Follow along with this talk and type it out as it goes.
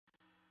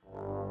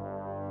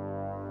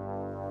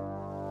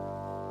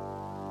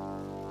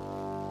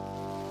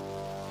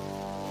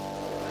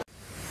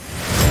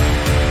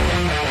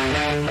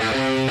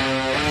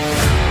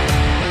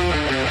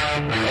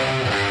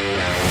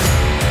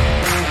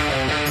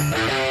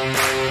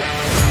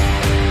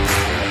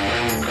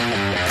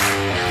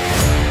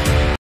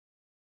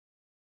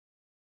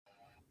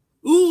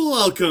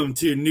Welcome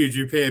to New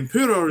Japan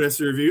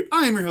Puroresu Review.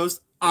 I am your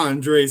host,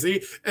 Andre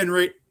Z, and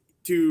right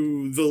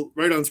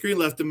on screen,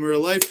 left in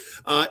real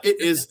life,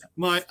 it is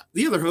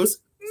the other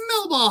host,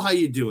 Melball. How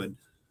you doing?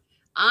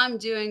 I'm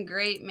doing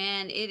great,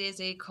 man. It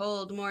is a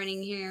cold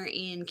morning here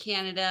in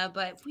Canada,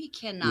 but we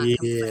cannot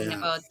complain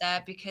about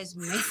that because,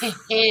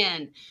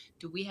 man,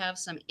 do we have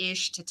some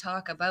ish to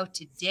talk about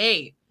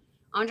today.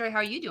 Andre, how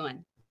are you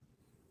doing?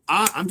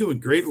 I'm doing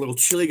great. A little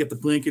chilly. Got the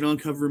blanket on,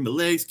 covering my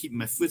legs, keeping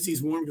my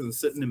footsies warm because I'm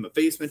sitting in my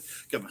basement.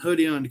 Got my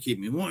hoodie on to keep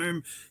me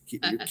warm,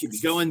 keep me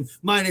going.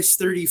 Minus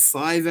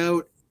 35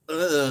 out.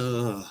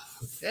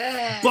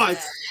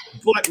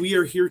 But we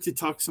are here to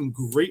talk some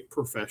great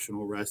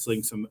professional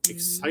wrestling, some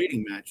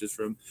exciting matches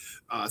from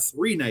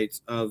 3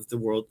 nights of the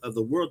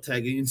World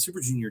Tag League and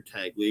Super Junior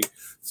Tag League,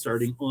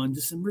 starting on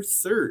December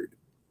 3rd.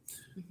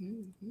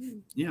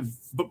 Yeah,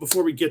 but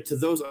before we get to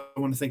those, I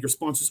want to thank our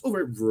sponsors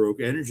over at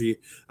Rogue Energy.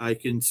 I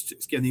can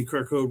scan the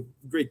QR code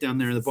right down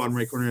there in the bottom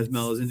right corner, as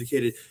Mel has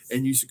indicated,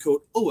 and use the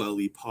code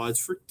OLEPODS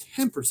for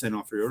 10%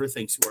 off your order.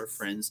 Thanks to our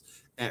friends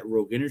at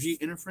Rogue Energy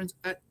and our friends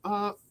at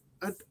our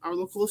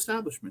local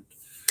establishment.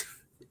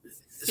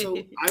 So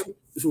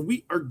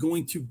we are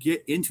going to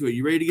get into it.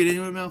 You ready to get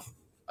into it, Mel?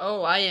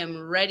 Oh, I am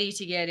ready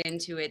to get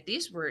into it.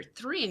 These were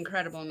 3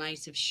 incredible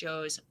nights of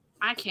shows.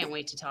 I can't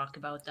wait to talk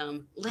about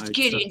them. Let's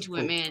get into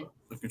it, man.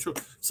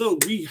 So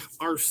we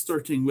are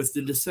starting with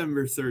the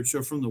December 3rd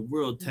show from the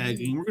World Tag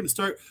League. We're going to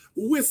start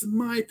with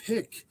my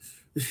pick.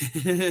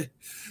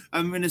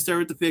 I'm going to start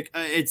with the pick.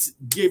 It's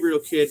Gabriel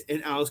Kidd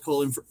and Alex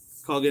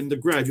Coughlin, the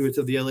graduates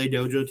of the LA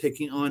Dojo,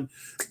 taking on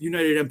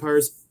United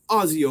Empire's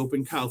Aussie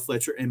Open, Kyle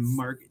Fletcher and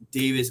Mark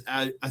Davis.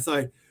 I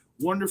thought,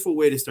 wonderful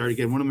way to start.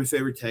 Again, one of my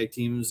favorite tag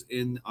teams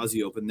in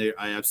Aussie Open.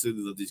 I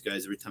absolutely love these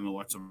guys every time I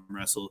watch them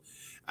wrestle.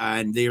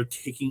 And they are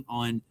taking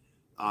on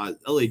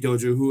LA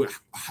Dojo, who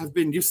have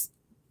been just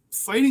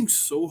fighting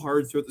so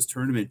hard throughout this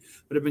tournament,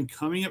 but have been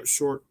coming up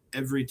short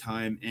every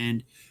time.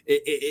 And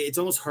it's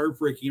almost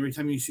heartbreaking every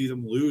time you see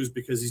them lose,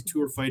 because these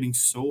two are fighting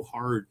so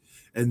hard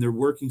and they're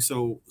working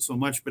so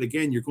much. But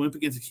again, you're going up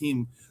against a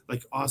team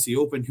like Aussie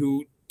Open,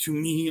 who to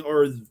me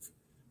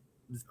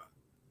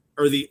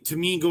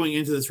going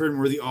into the tournament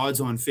were the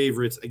odds-on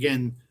favorites.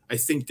 Again, I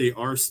think they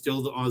are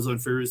still the odds-on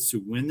favorites to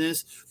win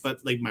this,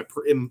 but like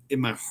in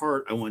my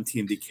heart, I want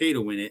TMDK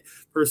to win it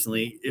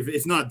personally.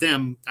 If not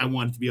them, I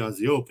want it to be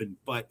Aussie Open.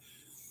 But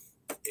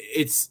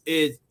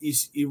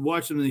you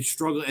watch them and they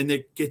struggle and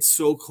they get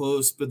so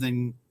close, but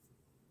then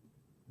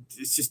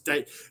it's just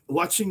that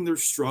watching their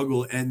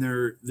struggle and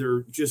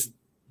their just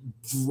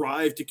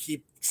drive to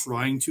keep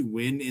trying to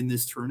win in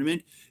this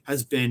tournament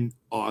has been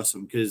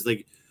awesome. Because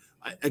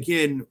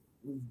again,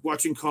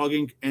 watching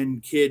Coughlin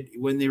and Kidd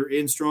when they were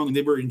in strong,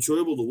 they were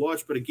enjoyable to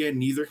watch, but again,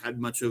 neither had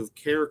much of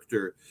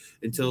character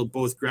until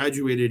both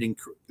graduated and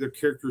their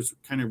characters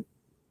kind of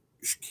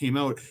came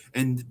out,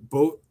 and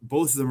both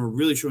of them are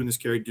really showing this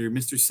character.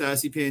 Mr.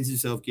 Sassy Pants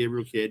himself,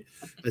 Gabriel Kidd,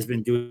 has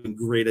been doing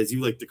great, as you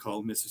like to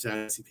call him, Mr.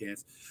 Sassy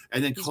Pants.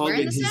 And then he's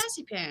wearing the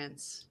sassy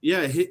pants.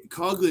 Yeah,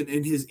 Coughlin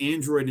and his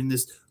android in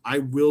this I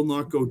Will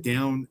Not Go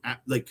Down,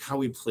 like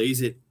how he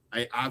plays it,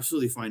 I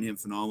absolutely find him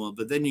phenomenal.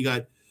 But then you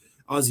got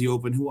Aussie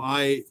Open, who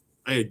I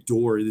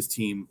adore this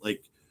team.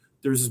 Like,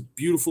 there's this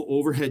beautiful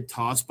overhead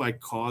toss by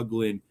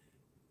Coughlin,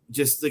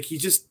 he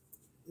just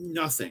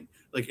nothing.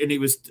 I think it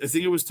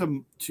was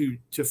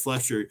to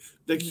Fletcher.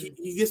 Like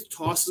he just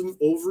tosses him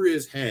over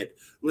his head,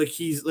 like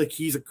he's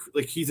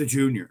a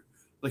junior,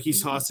 like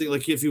he's tossing,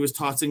 like if he was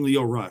tossing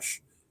Leo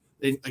Rush,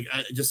 and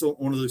just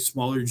one of those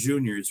smaller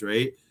juniors,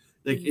 right?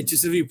 Like it's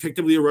just if you picked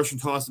up Leo Rush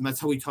and tossed him, that's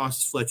how he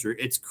tosses Fletcher.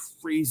 It's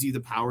crazy the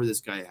power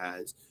this guy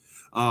has.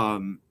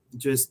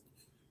 Just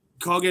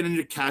Coughlin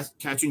ended up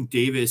catching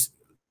Davis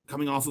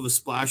coming off of a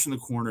splash in the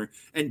corner,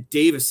 and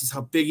Davis is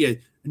how big he is.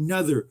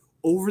 Another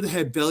over the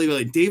head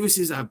belly. Davis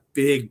is a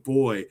big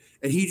boy,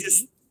 and he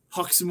just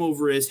hucks him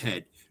over his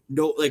head.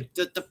 No,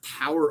 the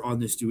power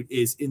on this dude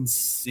is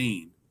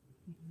insane.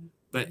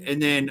 But in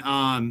the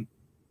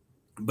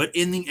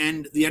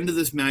end, the end of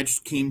this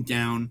match came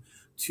down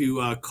to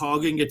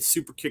Coughlin gets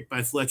super kicked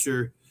by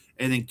Fletcher,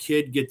 and then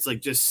Kidd gets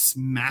just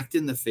smacked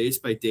in the face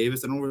by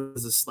Davis. I don't know if it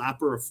was a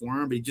slap or a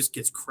forearm, but he just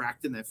gets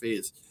cracked in the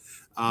face.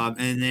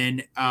 And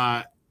then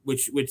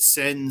which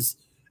sends,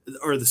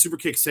 or the super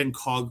kick sent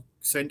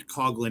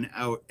Coughlin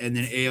out, and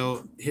then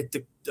AO hit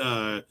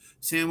the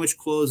sandwich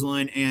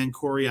clothesline and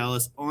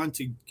Coriolis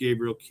onto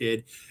Gabriel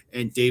Kidd,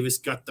 and Davis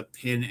got the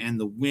pin and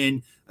the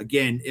win.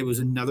 Again, it was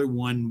another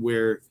one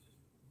where,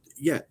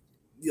 the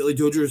LA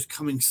Dojo is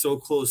coming so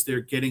close. They're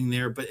getting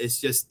there, but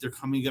it's just they're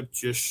coming up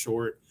just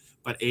short.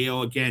 But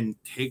AO again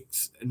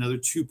takes another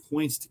 2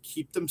 points to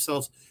keep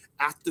themselves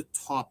at the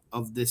top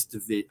of this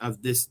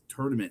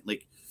tournament.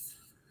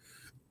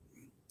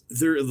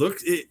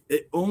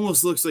 It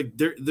almost looks like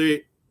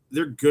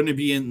they're going to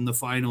be in the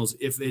finals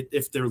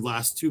if their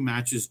last 2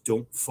 matches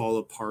don't fall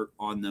apart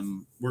on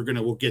them.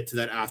 We'll get to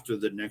that after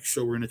the next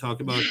show we're going to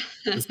talk about.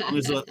 As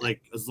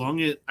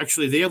long as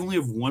actually they only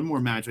have one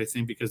more match, I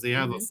think, because they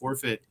have a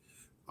forfeit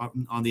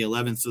on the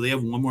 11th. So they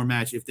have one more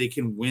match. If they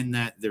can win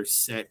that, they're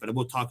set. But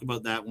we'll talk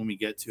about that when we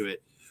get to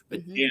it.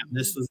 But damn,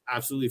 this was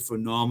absolutely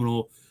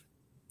phenomenal.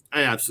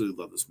 I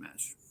absolutely love this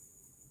match.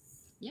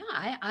 Yeah,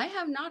 I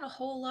have not a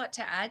whole lot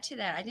to add to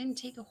that. I didn't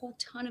take a whole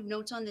ton of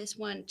notes on this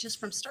one, just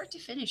from start to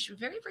finish.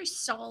 Very, very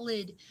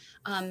solid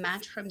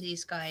match from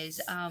these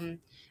guys.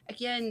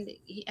 Again,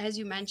 as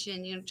you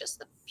mentioned, just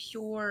the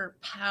pure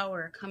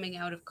power coming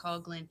out of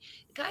Coughlin.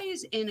 The guy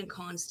is in a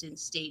constant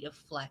state of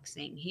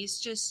flexing. He's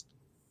just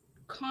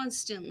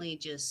constantly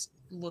just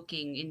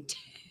looking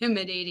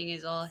intimidating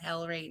as all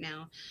hell right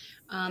now.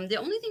 The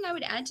only thing I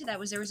would add to that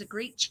was there was a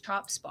great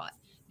chop spot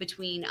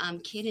between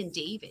Kid and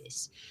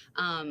Davis,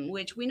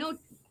 which we know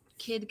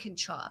Kid can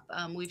chop.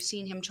 We've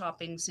seen him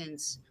chopping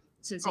since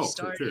he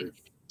started.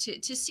 Sure.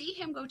 To see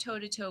him go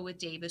toe-to-toe with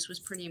Davis was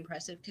pretty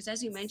impressive because,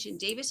 as you mentioned,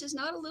 Davis is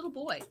not a little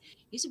boy.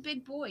 He's a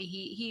big boy.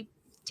 He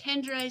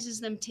tenderizes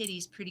them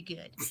titties pretty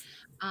good.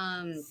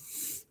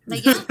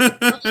 But yeah,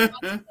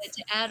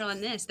 to add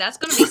on this, that's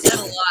going to be said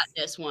a lot,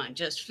 this one.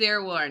 Just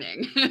fair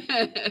warning.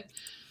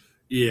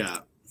 Yeah.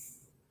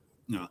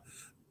 No.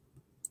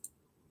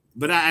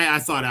 But I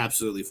thought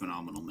absolutely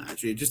phenomenal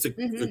match. Just a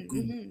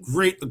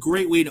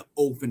great way to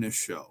open a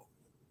show.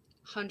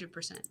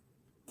 100%.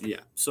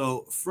 Yeah.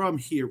 So from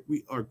here,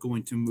 we are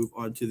going to move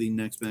on to the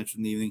next match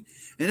in the evening,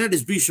 and that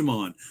is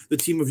Bishamon, the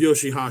team of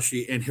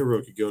Yoshi-Hashi and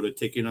Hirooki Goto,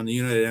 taking on the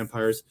United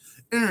Empires,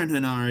 Aaron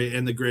Henare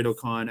and the Great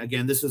Khan.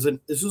 Again, this was a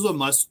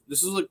must.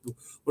 This was like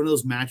one of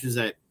those matches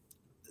that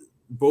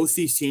both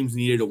these teams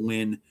needed to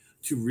win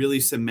to really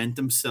cement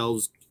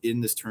themselves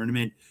in this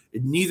tournament.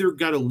 Neither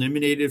got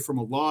eliminated from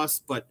a loss,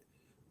 but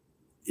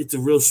it's a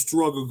real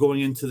struggle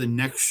going into the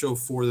next show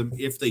for them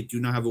if they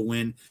do not have a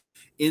win.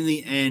 In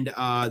the end,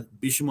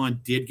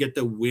 Bishamon did get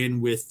the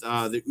win with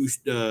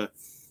the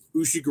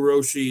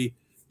Ushigoroshi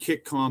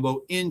kick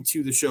combo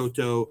into the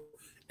Shoto,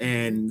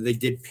 and they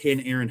did pin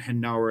Aaron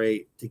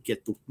Henare to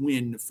get the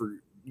win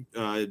for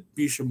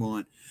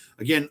Bishamon.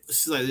 Again,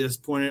 slightly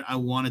disappointed. I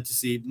wanted to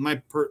see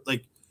my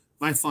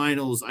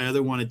finals. I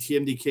either wanted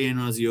TMDK and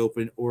Aussie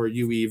Open or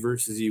UE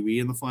versus UE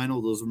in the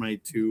final. Those are my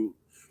two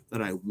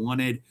that I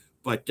wanted.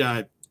 But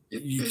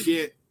you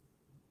can't,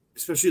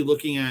 especially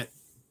looking at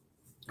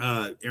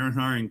Aaron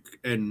Har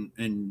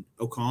and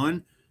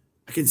Okan,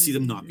 I can see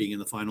them not being in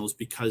the finals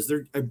because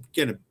they're,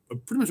 again,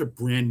 pretty much a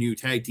brand new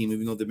tag team,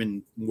 even though they've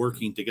been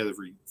working together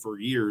for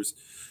years.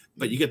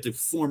 But you get the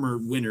former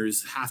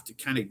winners have to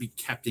kind of be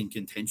kept in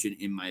contention,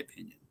 in my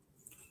opinion.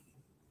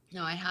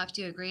 No, I have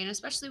to agree. And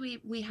especially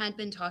we had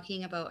been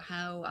talking about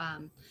how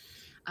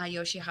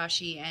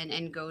Yoshi-Hashi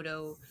and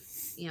Goto,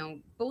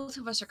 both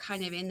of us are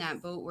kind of in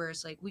that boat where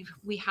it's like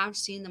we have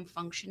seen them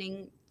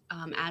functioning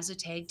as a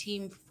tag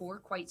team for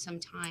quite some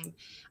time.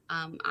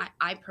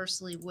 I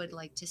personally would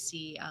like to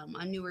see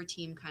a newer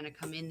team kind of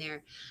come in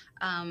there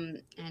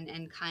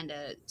and kind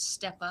of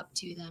step up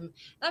to them.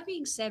 That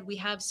being said, we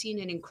have seen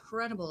an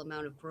incredible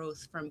amount of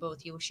growth from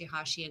both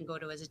Yoshi-Hashi and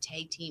Goto as a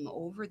tag team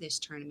over this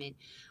tournament.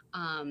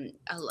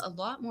 A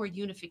lot more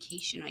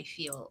unification, I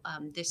feel,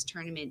 this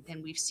tournament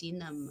than we've seen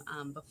them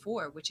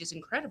before, which is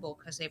incredible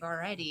because they've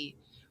already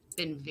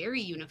been very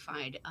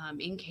unified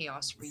in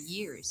Chaos for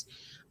years.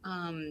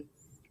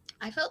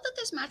 I felt that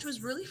this match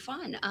was really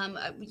fun.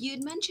 You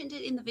had mentioned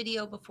it in the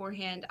video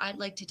beforehand. I'd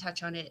like to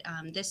touch on it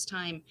this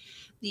time.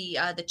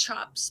 The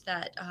chops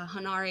that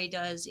Henare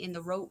does in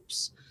the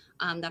ropes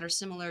that are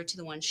similar to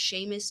the ones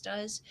Sheamus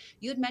does.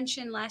 You had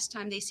mentioned last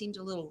time they seemed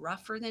a little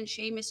rougher than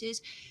Sheamus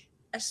is.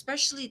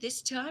 Especially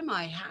this time,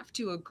 I have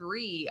to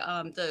agree.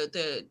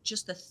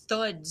 Just the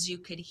thuds you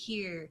could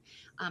hear.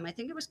 I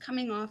think it was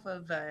coming off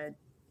of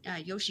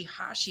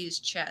Yoshi-Hashi's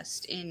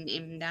chest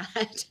in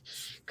that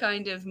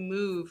kind of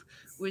move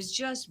was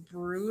just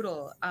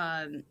brutal.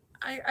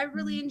 I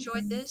really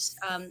enjoyed this.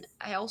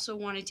 I also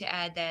wanted to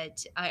add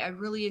that I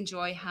really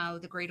enjoy how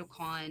the Great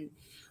Khan,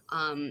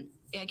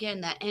 again,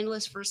 that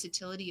endless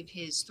versatility of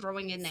his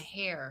throwing in the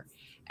hair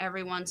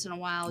every once in a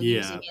while,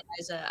 using it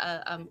as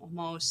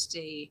almost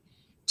a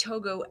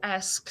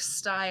Togo-esque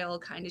style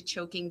kind of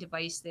choking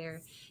device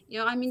there.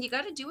 You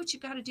got to do what you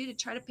got to do to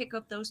try to pick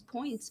up those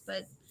points.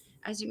 But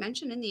as you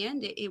mentioned, in the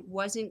end, it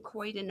wasn't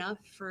quite enough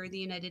for the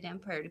United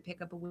Empire to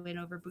pick up a win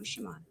over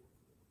Bishamon.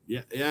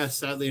 Yeah.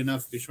 Sadly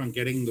enough, Bishamon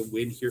getting the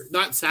win here.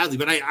 Not sadly,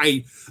 but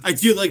I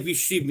do like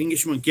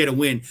Bishamon get a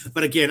win.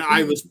 But again,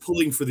 I was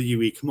pulling for the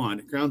UE. Come on,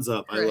 grounds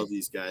up. Right. I love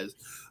these guys.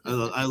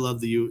 I love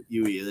the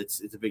UE.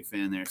 It's a big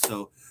fan there.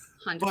 So,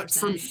 100%. But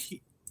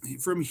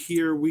from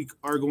here, we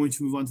are going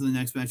to move on to the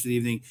next match of the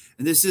evening.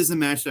 And this is the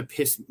match that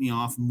pissed me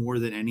off more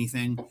than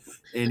anything.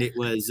 And it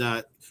was,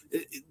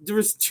 there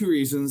was two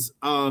reasons.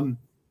 The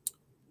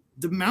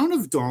amount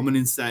of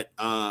dominance that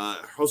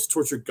House of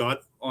Torture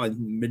got on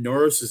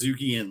Minoru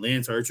Suzuki and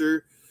Lance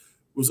Archer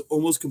was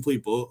almost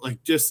complete bull.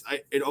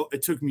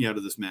 It took me out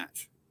of this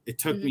match. It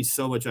took me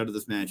so much out of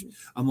this match.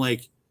 I'm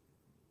like,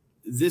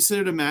 this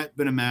had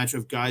been a match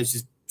of guys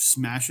just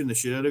smashing the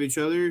shit out of each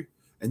other.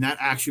 And that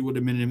actually would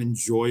have been an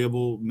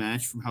enjoyable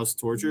match from House of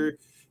Torture.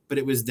 But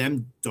it was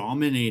them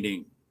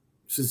dominating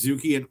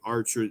Suzuki and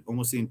Archer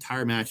almost the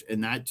entire match.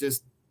 And that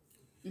just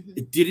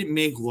it didn't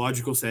make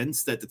logical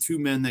sense that the two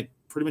men that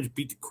pretty much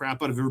beat the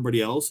crap out of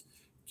everybody else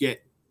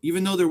get,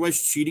 even though there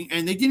was cheating,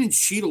 and they didn't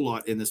cheat a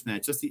lot in this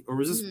match. Was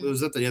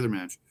that the other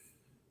match?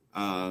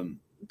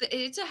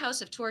 It's a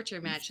House of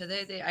Torture match. So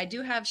I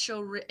do have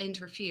show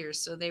interferes,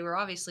 so they were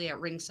obviously at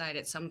ringside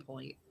at some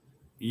point.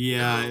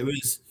 Yeah, it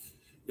was.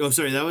 Oh,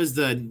 sorry, that was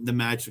the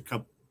match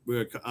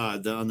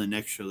on the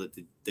next show that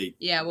they.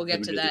 Yeah, we'll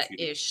get to that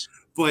ish.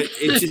 But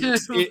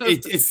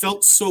it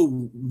felt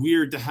so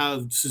weird to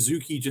have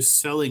Suzuki just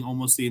selling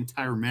almost the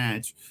entire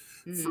match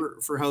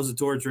for House of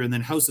Torture, and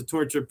then House of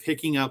Torture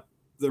picking up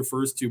their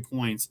first 2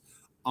 points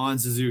on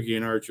Suzuki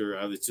and Archer.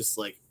 I was just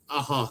like,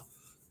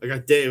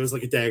 it was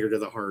like a dagger to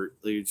the heart.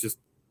 Like, it's just.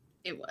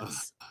 It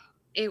was.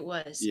 It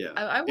was. Yeah.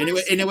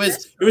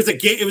 It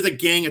was a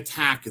gang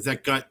attack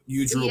that got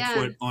Yujiro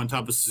put on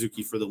top of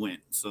Suzuki for the win.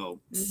 So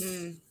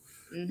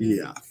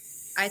yeah.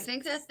 I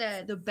think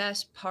that the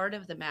best part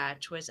of the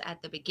match was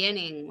at the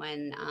beginning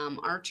when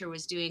Archer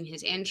was doing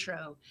his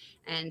intro,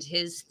 and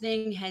his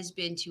thing has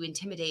been to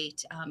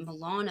intimidate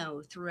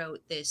Milano throughout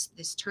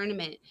this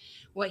tournament.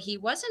 What he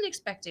wasn't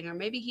expecting, or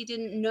maybe he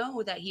didn't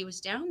know that he was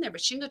down there, but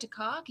Shingo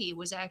Takagi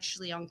was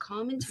actually on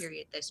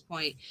commentary at this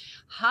point,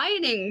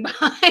 hiding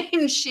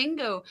behind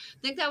Shingo. I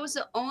think that was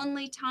the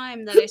only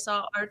time that I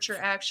saw Archer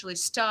actually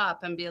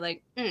stop and be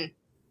like,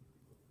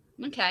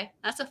 okay,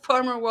 that's a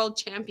former world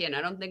champion.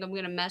 I don't think I'm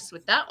going to mess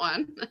with that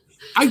one.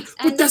 I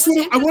want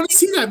to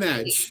see that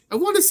match. I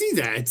want to see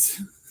that.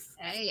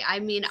 Hey, I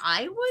mean,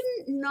 I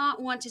wouldn't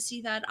not want to see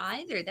that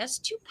either. That's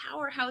two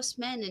powerhouse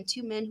men and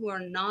two men who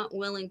are not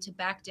willing to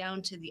back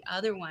down to the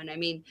other one. I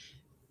mean,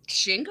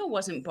 Shingo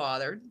wasn't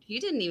bothered. He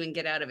didn't even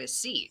get out of his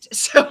seat.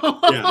 So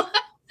that,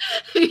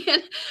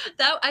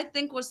 I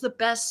think, was the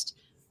best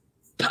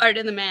part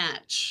of the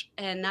match.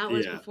 And that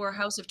was before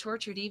House of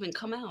Torture to even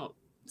come out.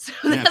 So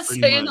that's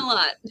saying a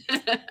lot.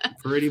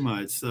 Pretty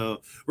much.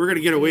 So we're gonna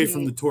get away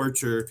from the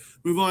torture,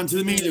 move on to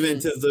the main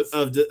event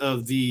of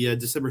the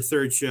December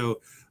 3rd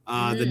show,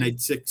 the night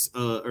 6,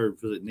 or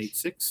was it night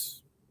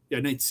 6? Yeah,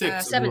 night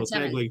 6. 7.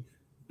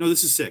 No,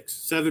 this is 6.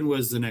 7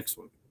 was the next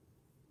one.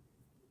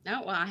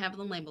 No, well, I have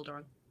them labeled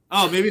wrong.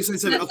 Oh, maybe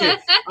it's 7. Okay,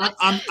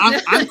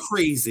 I'm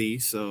crazy.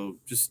 So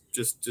just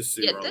so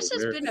this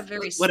has been a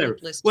very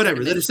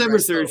whatever. The December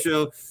 3rd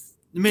show.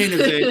 The main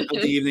event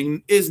of the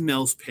evening is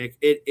Mel's pick.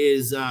 It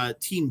is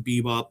Team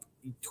Bebop,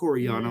 Toru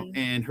Yano,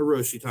 and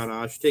Hiroshi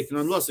Tanahashi taking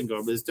on Los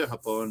Ingobernables de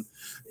Japón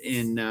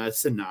in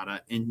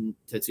Sonata and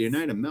Tetsuya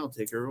Naito. Mel,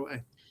 take her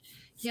away.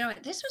 You know,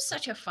 this was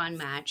such a fun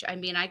match. I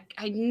mean, I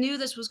knew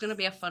this was going to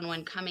be a fun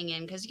one coming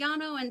in because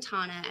Yano and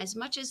Tana, as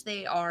much as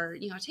they are,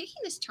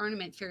 taking this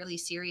tournament fairly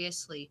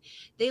seriously,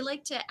 they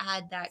like to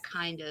add that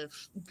kind of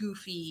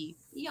goofy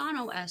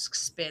Yano-esque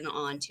spin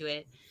onto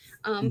it.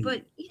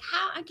 But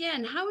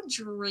how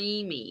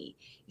dreamy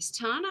is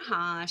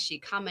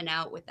Tanahashi coming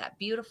out with that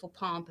beautiful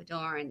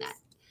pompadour and that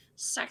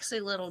sexy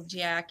little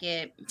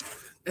jacket?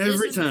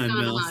 Every time,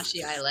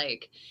 Tanahashi, I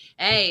like.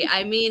 Hey,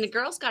 I mean, a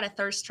girl's got a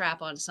thirst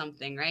trap on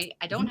something, right?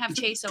 I don't have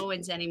Chase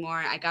Owens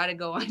anymore. I got to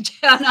go on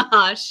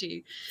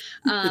Tanahashi.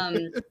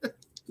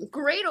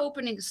 Great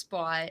opening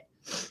spot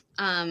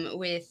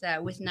with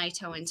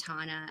Naito and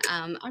Tana.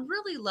 I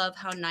really love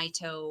how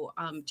Naito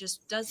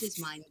just does his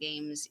mind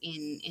games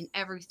in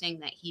everything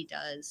that he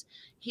does.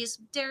 He's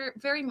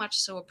very much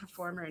so a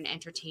performer and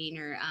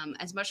entertainer,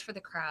 as much for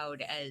the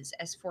crowd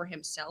as for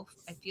himself.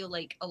 I feel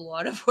like a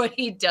lot of what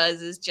he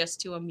does is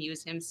just to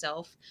amuse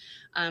himself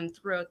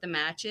throughout the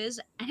matches,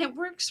 and it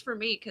works for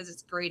me because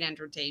it's great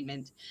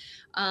entertainment.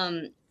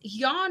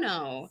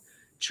 Yano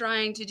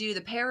trying to do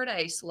the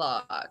Paradise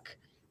Lock.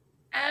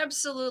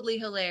 Absolutely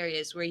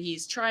hilarious, where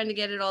he's trying to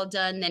get it all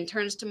done, then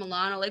turns to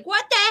Milano like,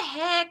 what the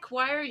heck?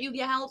 Why aren't you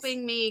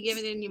helping me?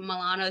 Giving it in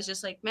Milano's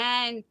just like,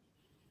 man.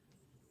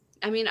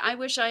 I mean, I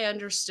wish I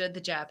understood the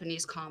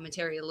Japanese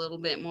commentary a little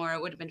bit more.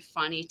 It would have been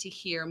funny to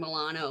hear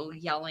Milano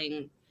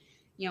yelling,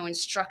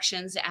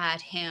 instructions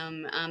at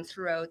him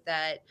throughout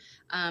that.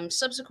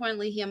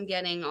 Subsequently, him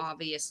getting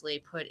obviously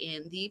put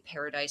in the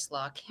Paradise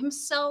Lock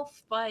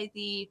himself by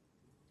the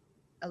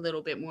a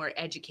little bit more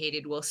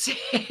educated, we'll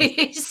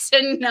say,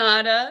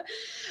 Sonata.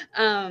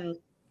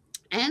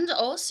 And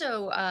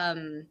also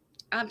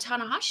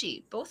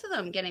Tanahashi, both of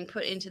them getting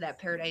put into that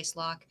Paradise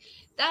Lock.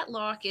 That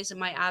lock is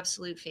my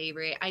absolute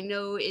favorite. I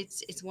know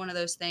it's one of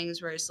those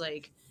things where it's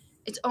like,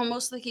 it's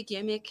almost like a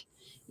gimmick.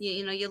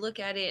 You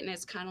look at it and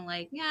it's kind of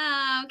like,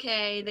 yeah,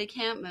 okay, they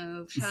can't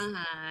move.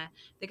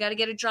 They got to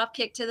get a drop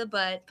kick to the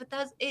butt. But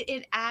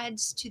it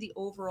adds to the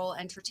overall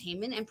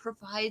entertainment and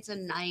provides a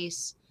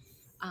nice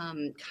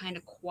kind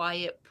of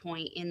quiet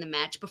point in the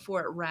match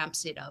before it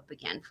ramps it up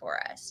again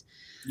for us.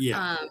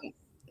 Yeah.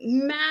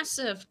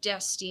 Massive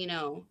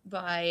Destino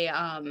by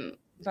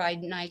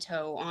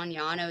Naito on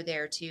Yano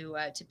there to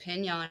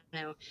pin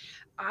Yano.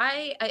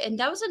 And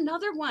that was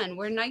another one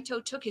where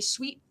Naito took his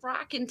sweet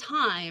frackin'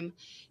 time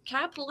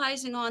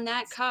capitalizing on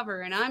that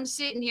cover, and I'm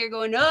sitting here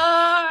going, oh,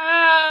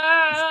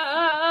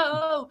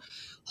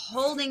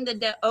 holding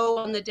the O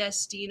on the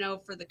Destino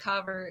for the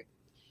cover.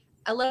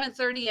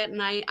 11:30 at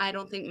night. I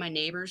don't think my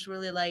neighbors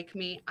really like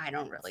me. I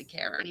don't really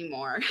care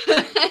anymore.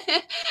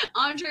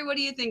 Andre, what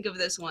do you think of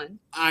this one?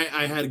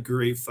 I had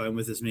great fun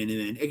with this main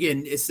event.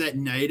 Again, it's that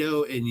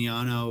Naito and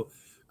Yano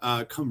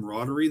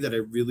camaraderie that I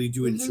really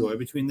do enjoy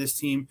between this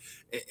team.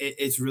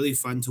 It's really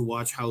fun to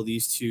watch how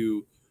these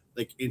two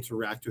like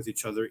interact with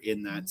each other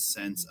in that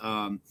sense.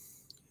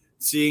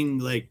 Seeing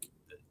like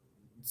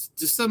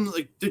just some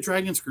like the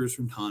dragon screws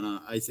from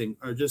Tana, I think,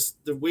 are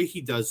just the way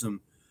he does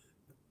them.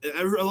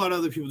 A lot of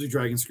other people do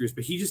dragon screws,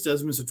 but he just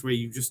does them in such a way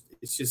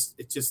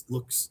it just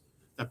looks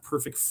that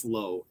perfect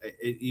flow.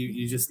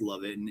 You just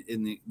love it,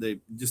 and the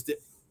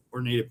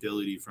ornate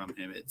ability from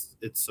him.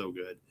 It's so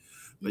good.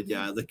 But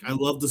yeah, like I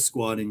love the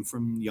squatting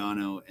from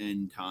Yano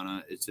and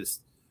Tana. It's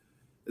just,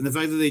 and the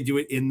fact that they do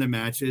it in the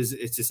matches,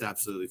 it's just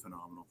absolutely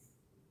phenomenal.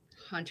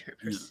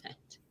 100%.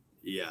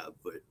 Yeah,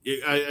 but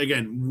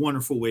again,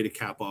 wonderful way to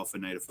cap off a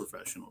night of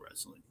professional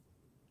wrestling.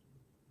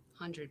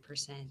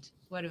 100%.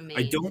 What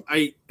amazing.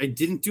 I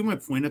didn't do my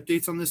point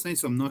updates on this night,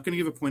 so I'm not going to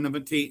give a point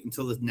update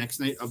until the next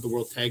night of the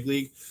World Tag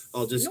League.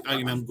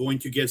 I'm going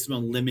to give some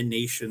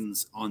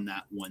eliminations on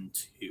that one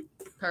too.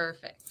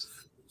 Perfect.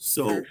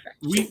 So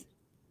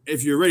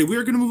if you're ready, we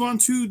are going to move on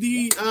to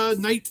the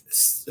night.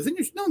 This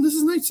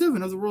is night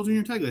 7 of the World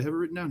Junior Tag League. I have it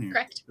written down here.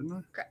 Correct.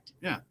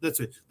 Yeah,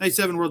 that's it. Night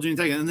 7 World Junior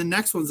Tag League, and the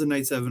next one's the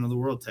night 7 of the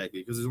World Tag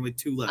League because there's only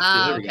 2 left.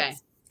 Ah, okay.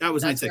 That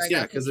was night 6.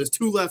 Yeah, because there's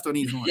 2 left on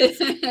each one.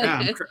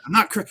 Yeah, I'm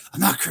not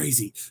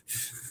crazy.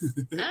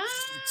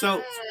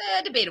 So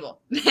debatable.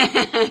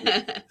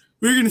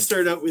 We're going to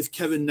start out with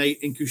Kevin Knight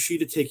and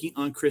Kushida taking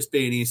on Chris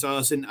Bay and Ace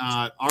Austin.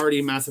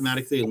 Already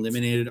mathematically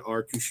eliminated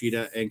are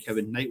Kushida and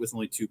Kevin Knight with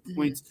only 2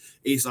 points.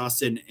 Ace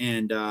Austin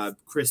and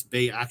Chris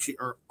Bay actually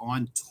are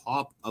on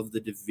top of the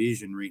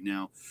division right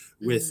now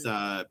with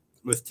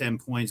 10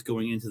 points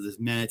going into this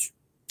match.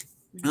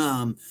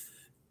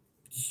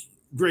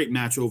 Great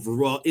match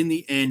overall. In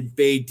the end,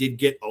 Bay did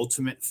get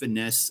ultimate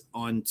finesse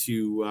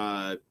onto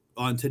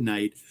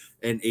Knight,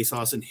 and Ace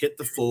Austin hit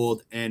the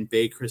fold, and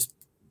Chris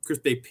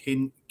Bay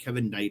pinned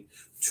Kevin Knight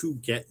to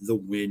get the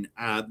win.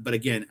 But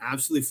again,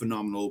 absolutely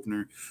phenomenal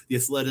opener. The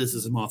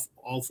athleticism off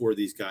all 4 of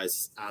these guys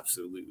is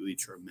absolutely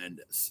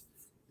tremendous.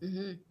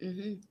 And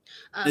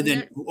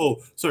then, go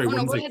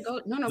ahead.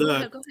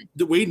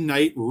 The way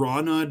Knight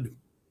Ronald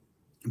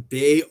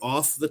Bay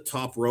off the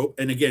top rope,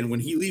 and again,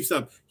 when he leaps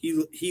up,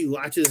 he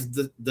latches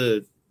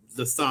the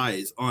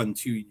thighs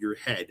onto your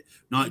head,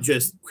 not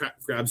just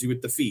grabs you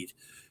with the feet,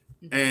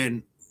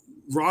 and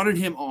rotted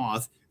him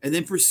off, and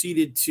then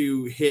proceeded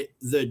to hit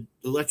the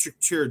electric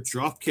chair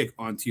drop kick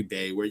onto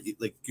Bay, where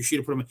like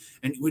Kushida put him in,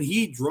 and when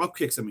he drop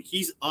kicks him,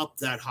 he's up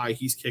that high,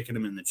 he's kicking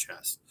him in the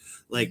chest.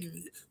 Like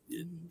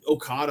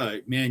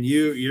Okada, man,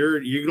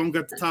 you don't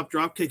got the top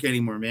drop kick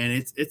anymore,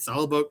 man. It's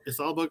all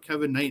about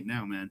Kevin Knight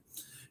now, man.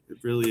 It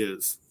really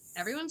is.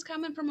 Everyone's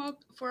coming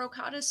for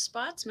Okada's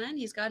spots, man.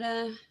 He's got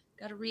to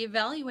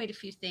reevaluate a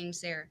few things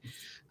there.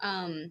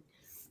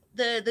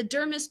 The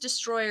Dermis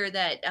Destroyer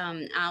that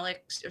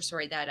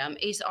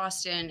Ace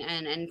Austin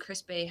and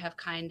Chris Bay have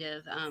kind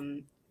of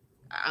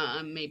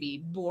maybe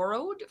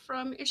borrowed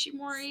from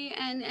Ishimori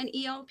and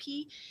ELP.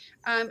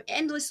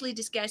 Endlessly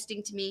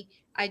disgusting to me.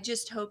 I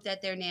just hope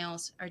that their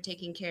nails are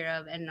taken care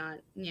of and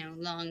not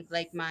long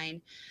like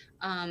mine.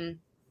 I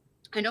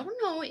don't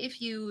know if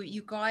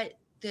you got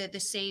the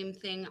same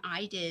thing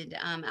I did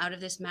out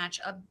of this match.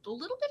 A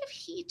little bit of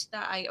heat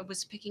that I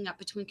was picking up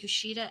between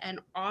Kushida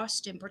and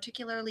Austin,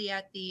 particularly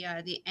at the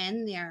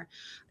end there.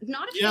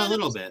 Not a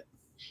little bit.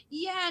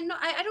 Yeah, no,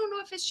 I don't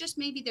know if it's just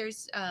maybe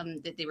there's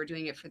that they were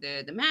doing it for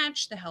the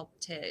match to help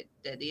to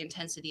the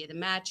intensity of the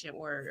match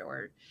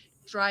or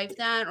drive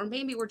that, or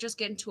maybe we're just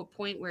getting to a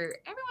point where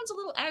everyone's a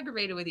little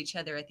aggravated with each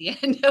other at the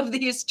end of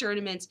these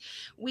tournaments.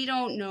 We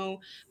don't know,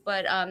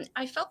 but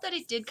I felt that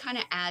it did kind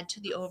of add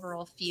to the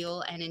overall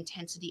feel and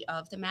intensity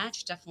of the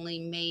match. Definitely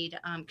made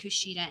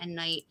Kushida and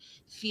Knight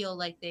feel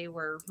like they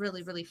were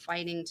really, really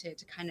fighting to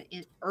kind of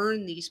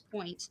earn these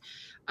points.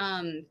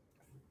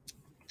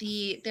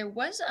 There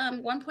was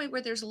one point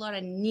where there's a lot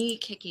of knee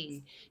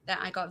kicking that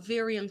I got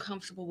very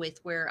uncomfortable with,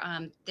 where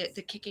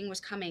the kicking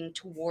was coming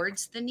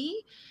towards the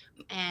knee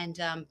and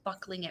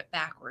buckling it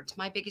backwards.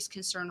 My biggest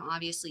concern,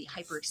 obviously,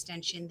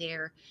 hyperextension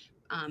there.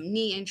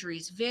 Knee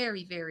injuries,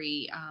 very,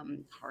 very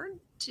hard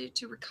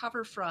to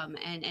recover from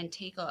and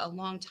take a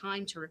long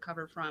time to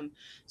recover from.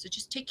 So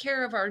just take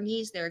care of our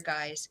knees there,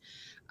 guys.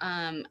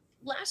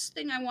 Last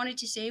thing I wanted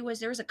to say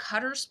was there was a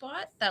cutter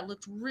spot that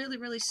looked really,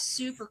 really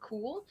super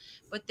cool,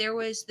 but there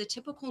was the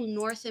typical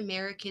North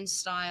American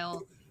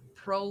style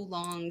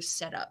prolonged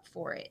setup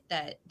for it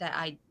that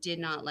I did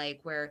not like,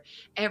 where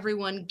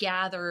everyone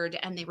gathered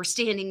and they were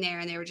standing there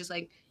and they were just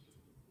like,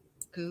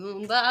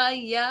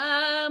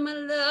 "Kumbaya, my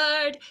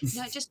lord."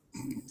 No, just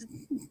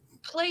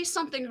play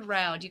something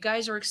around. You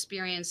guys are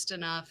experienced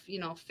enough, you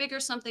know, figure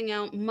something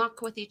out,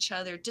 muck with each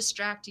other,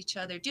 distract each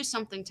other, do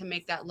something to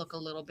make that look a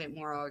little bit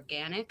more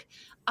organic.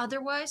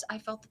 Otherwise, I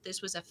felt that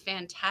this was a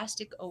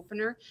fantastic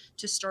opener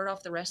to start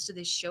off the rest of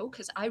this show,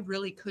 because I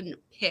really couldn't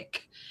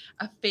pick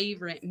a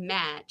favorite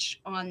match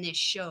on this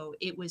show.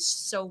 It was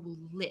so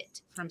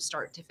lit from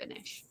start to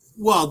finish.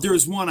 Well,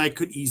 there's one I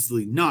could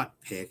easily not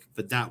pick,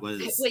 but that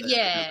was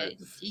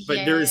but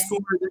there's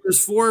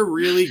four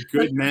really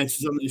good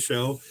matches on the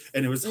show,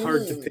 and it was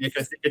hard to pick.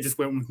 I think I just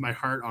went with my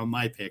heart on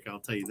my pick.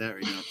 I'll tell you that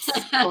right now.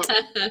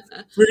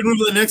 We're gonna move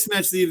to the next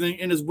match of the evening,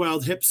 and is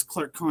Wild Hips,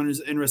 Clark Connors,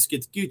 and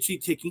Ryusuke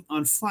Taguchi taking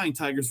on Flying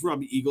Tigers,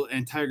 Robbie Eagle,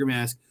 and Tiger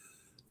Mask.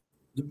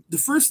 The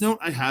first note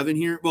I have in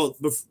here, well,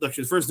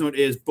 actually, the first note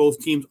is both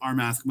teams are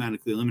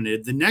mathematically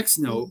eliminated. The next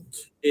note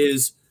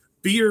is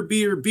beer,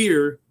 beer,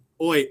 beer.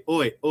 Oi,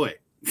 oi, oi.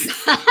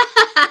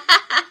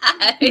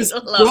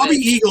 Robbie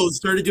Eagle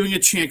started doing a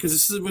chant, because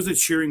this was a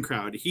cheering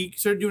crowd. He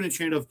started doing a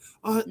chant of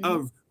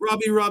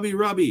Robbie, Robbie,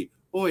 Robbie,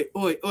 oi,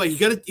 oi, oi. You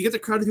get the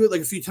crowd to do it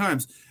like a few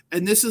times.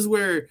 And this is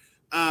where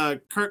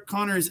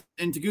Connors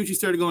and Taguchi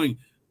started going,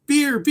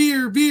 beer,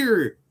 beer,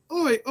 beer,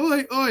 oi,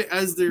 oi, oi,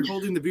 as they're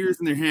holding the beers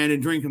in their hand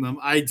and drinking them.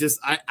 I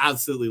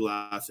absolutely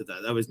laughed at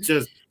that. That was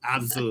just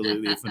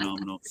absolutely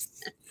phenomenal.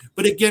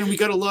 But again, we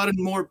got a lot of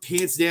more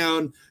pants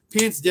down,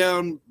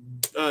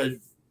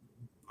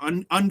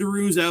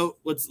 underoos out.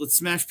 Let's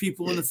smash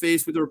people in the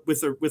face with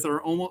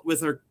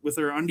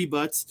our undie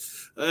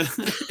butts.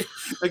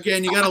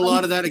 Again, you got a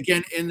lot of that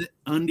again in the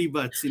undie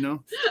butts. You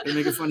know, they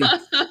make it funny.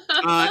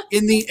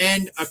 In the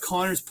end,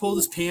 Connors pulled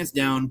his pants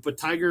down, but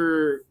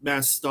Tiger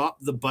Mask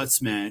stopped the butt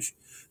smash.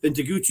 Then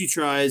Taguchi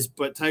tries,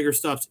 but Tiger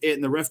stops it,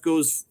 and the ref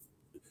goes,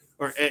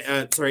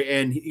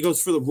 and he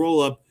goes for the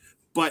roll up,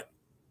 but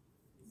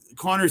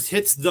Connors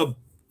hits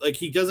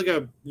he does like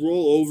a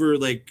roll over,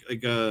 like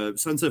a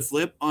sunset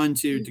flip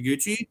onto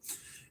Taguchi,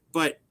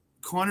 but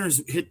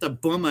Connors hit the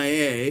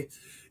bum-aye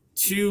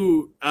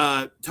to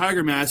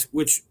Tiger Mask,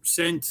 which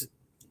sent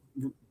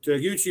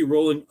Taguchi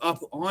rolling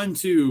up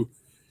onto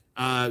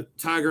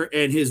Tiger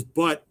and his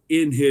butt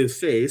in his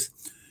face,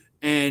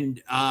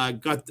 and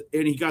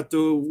he got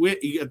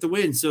the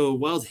win. So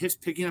Wild Hips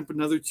picking up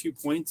another 2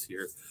 points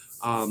here.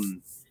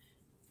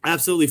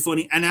 Absolutely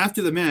funny. And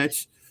after the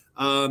match,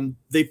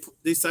 they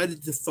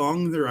decided to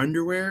thong their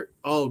underwear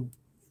all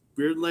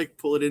weird, like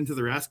pull it into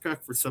their ass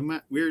crack for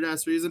some weird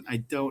ass reason. I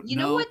don't know. You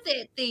know what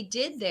they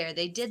did there?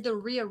 They did the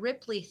Rhea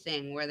Ripley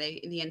thing where they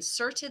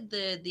inserted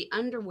the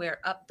underwear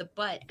up the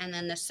butt, and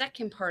then the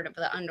second part of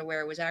the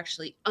underwear was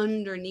actually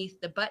underneath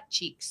the butt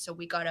cheeks. So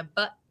we got a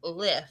butt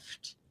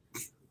lift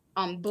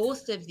on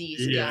both of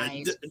these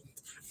guys.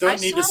 Don't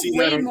need to see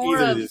that on more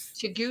either of of these.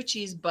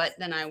 Taguchi's butt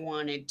than I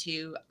wanted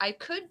to. I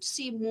could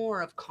see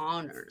more of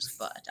Connor's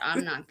butt.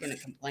 I'm not going to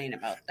complain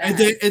about that.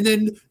 And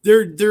then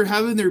they're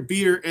having their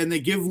beer, and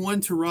they give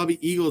one to Robbie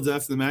Eagles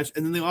after the match,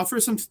 and then they offer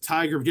some to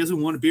Tiger. He doesn't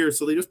want a beer,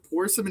 so they just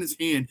pour some in his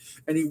hand,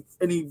 and he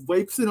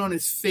wipes it on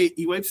his face.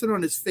 He wipes it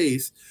on his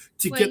face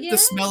to get the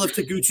smell of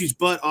Taguchi's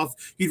butt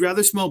off. He'd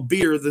rather smell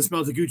beer than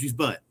smell Taguchi's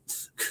butt.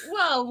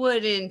 Well,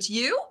 wouldn't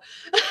you?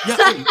 Yeah,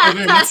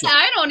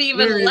 I don't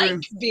even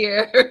like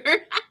beer.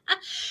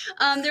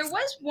 There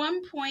was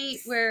one point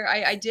where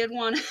I did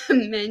want to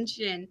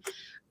mention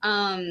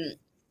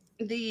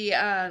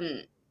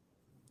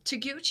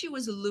Taguchi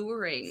was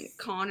luring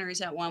Connors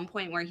at one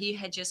point where he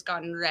had just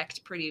gotten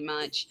wrecked pretty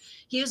much.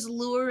 He was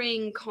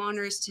luring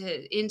Connors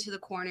into the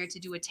corner to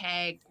do a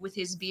tag with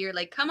his beer,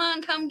 like, come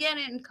on, come get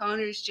it. And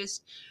Connors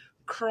just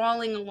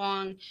crawling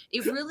along.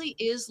 It really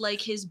is like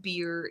his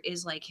beer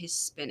is like his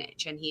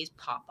spinach, and he's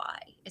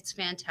Popeye. It's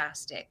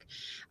fantastic.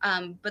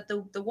 But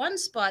the one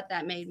spot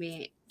that made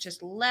me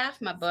just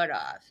laugh my butt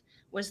off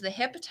was the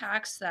hip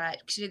attacks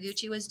that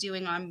Taguchi was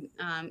doing on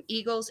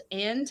Eagles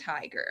and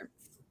Tiger.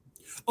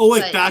 Oh,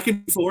 like back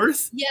and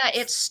forth? Yeah,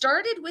 it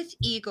started with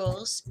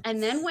Eagles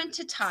and then went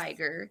to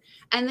Tiger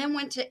and then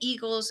went to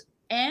Eagles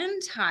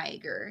and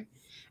Tiger.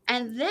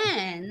 And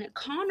then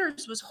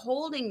Connors was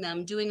holding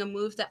them, doing a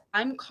move that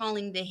I'm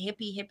calling the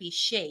hippie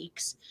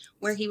shakes,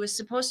 where he was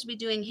supposed to be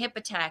doing hip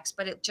attacks,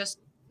 but it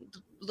just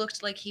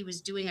looked like he was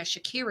doing a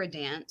Shakira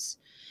dance.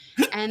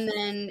 And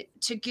then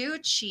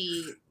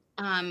Taguchi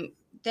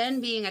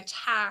then being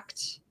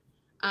attacked,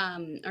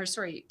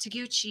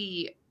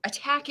 Taguchi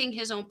attacking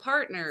his own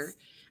partner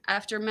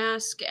after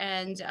Mask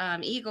and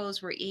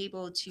Eagles were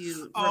able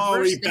to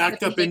reverse he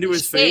backed up into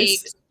his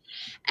face.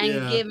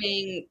 And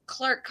giving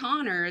Clark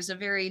Connors a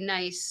very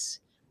nice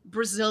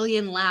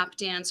Brazilian lap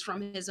dance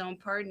from his own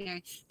partner.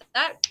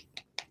 That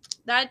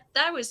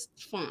was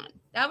fun.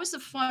 That was the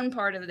fun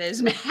part of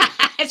this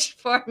match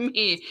for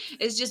me.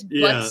 It's just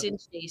butts and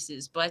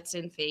faces, butts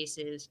and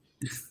faces,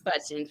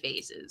 butts and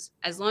faces.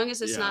 As long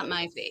as it's not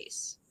my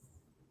face.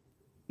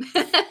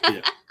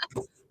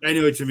 I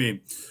know what you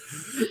mean.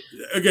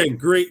 Again,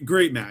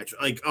 great match.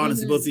 Like,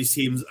 honestly, both these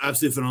teams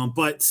absolutely phenomenal.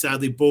 But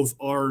sadly, both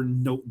are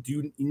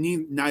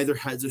neither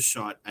has a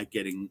shot at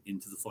getting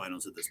into the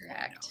finals at this point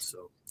now.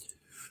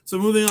 So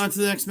moving on to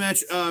the next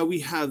match, we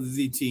have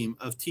the team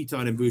of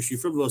Teton and Bushi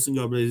from Los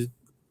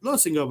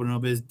Los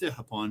Ingobernables de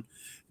Japón,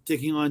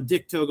 taking on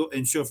Dick Togo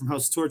and Show from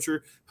House of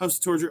Torture. House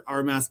of Torture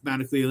are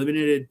mathematically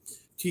eliminated.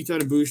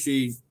 Titan and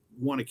Bushi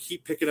want to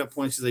keep picking up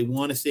points because they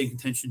want to stay in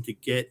contention to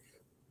get,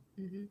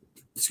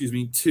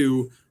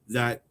 to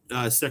that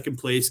second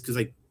place, because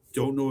I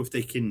don't know if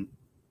they can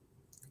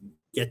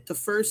get the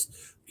first,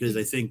 because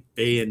I think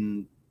Bay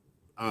and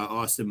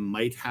Austin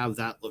might have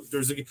that.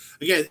 There's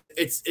again,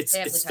 it's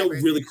still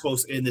really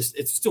close in this.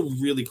 It's still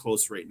really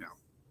close right now.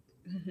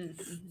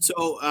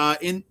 So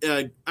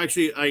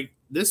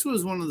this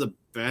was one of the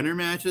better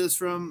matches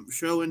from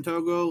Show and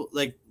Togo.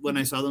 Like when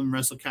I saw them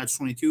wrestle Catch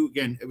 22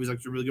 again, it was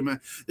actually a really good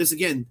match. This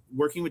again,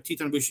 working with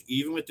Titan Bushi,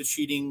 even with the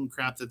cheating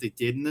crap that they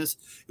did in this,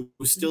 it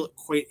was still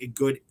quite a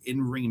good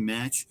in-ring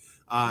match.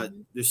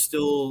 There's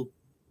still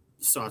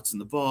shots in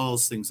the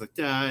balls, things like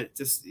that.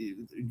 Just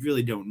you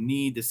really don't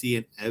need to see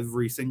it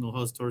every single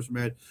House Torture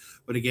match.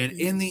 But again,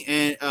 in the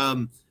end,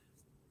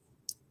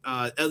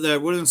 the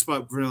one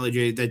spot for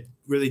LJ that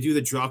where they do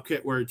the drop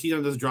kick, where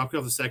Titan does a drop kick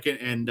off the second,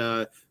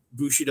 and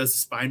Bushi does the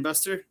spine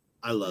buster.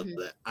 I love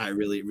that. I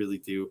really, really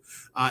do.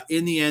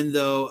 In the end,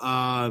 though,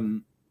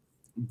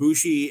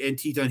 Bushi and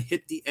Titan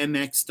hit the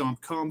MX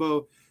stomp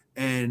combo,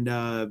 and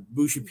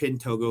Bushi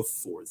pinned Togo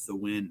for the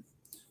win.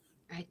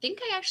 I think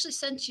I actually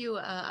sent you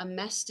a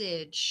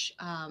message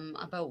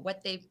about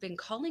what they've been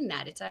calling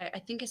that. I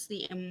think it's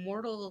the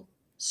Immortal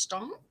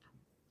Stomp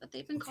that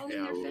they've been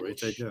calling their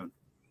finish. Write that down.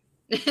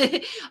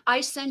 I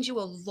send you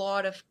a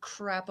lot of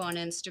crap on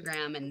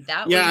Instagram, and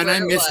that was and I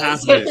miss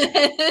half of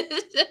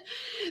it.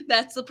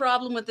 That's the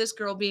problem with this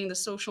girl being the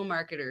social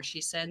marketer.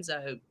 She sends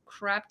a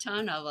crap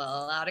ton of a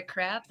lot of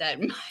crap that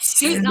might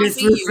Send not it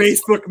be through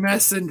useful. Facebook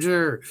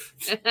Messenger.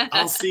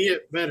 I'll see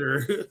it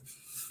better.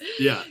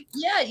 Yeah,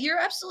 you're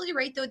absolutely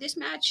right, though. This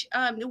match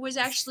it was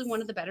actually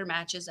one of the better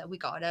matches that we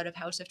got out of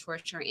House of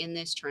Torture in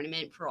this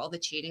tournament for all the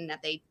cheating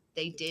that they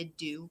did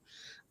do.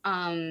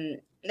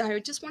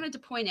 I just wanted to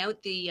point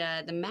out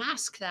the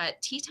mask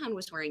that Titan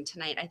was wearing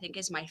tonight. I think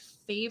is my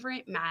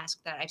favorite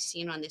mask that I've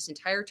seen on this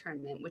entire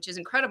tournament, which is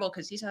incredible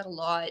because he's had a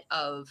lot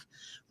of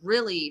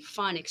really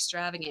fun,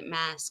 extravagant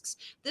masks.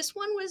 This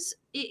one was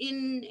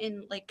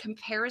in like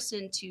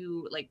comparison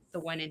to like the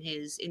one in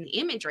the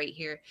image right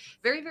here,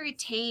 very, very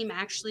tame,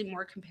 actually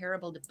more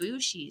comparable to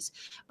Bushi's,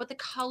 but the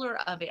color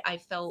of it I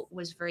felt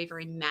was very,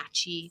 very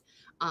matchy.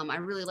 I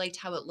really liked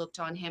how it looked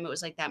on him. It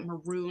was like that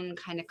maroon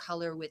kind of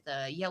color with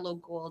a yellow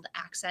gold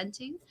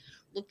accenting.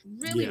 Looked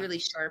really, really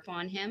sharp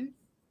on him.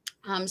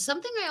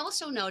 Something I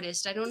also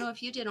noticed, I don't know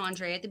if you did,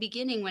 Andre, at the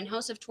beginning when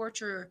House of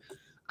Torture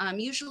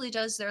usually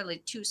does their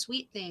like too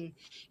sweet thing.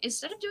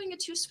 Instead of doing a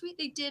too sweet,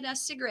 they did a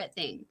cigarette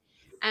thing.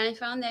 And I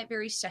found that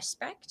very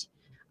suspect.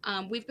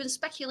 We've been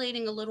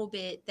speculating a little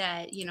bit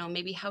that,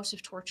 maybe House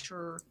of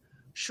Torture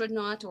should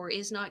not or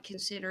is not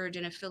considered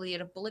an affiliate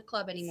of Bullet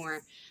Club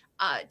anymore.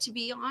 To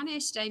be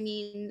honest, I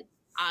mean,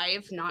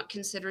 I've not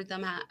considered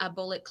them a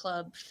Bullet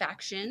Club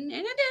faction.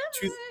 And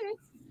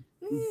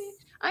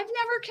I've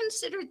never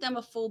considered them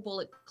a full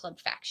Bullet Club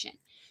faction.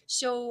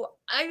 So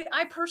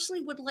I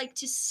personally would like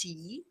to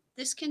see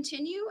this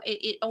continue.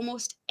 It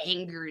almost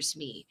angers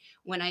me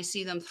when I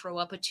see them throw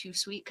up a too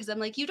sweet, because I'm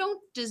like, you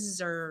don't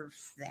deserve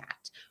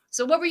that.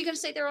 So what were you going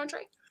to say there,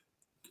 Andre?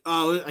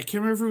 I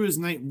can't remember if it was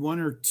night 1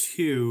 or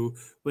 2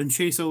 when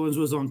Chase Owens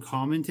was on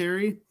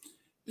commentary.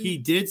 He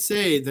did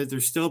say that they're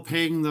still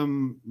paying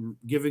them,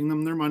 giving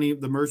them their money,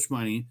 the merch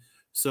money.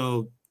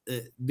 So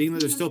being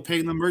that they're still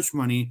paying them merch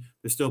money,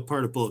 they're still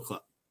part of Bullet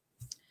Club.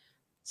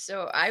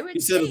 So I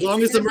would say, as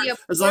long as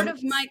part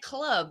of my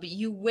club,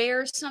 you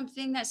wear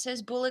something that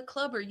says Bullet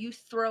Club, or you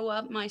throw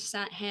up my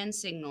hand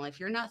signal. If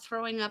you're not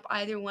throwing up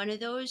either one of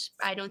those,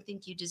 I don't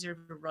think you deserve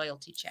a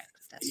royalty check.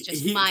 That's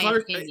just my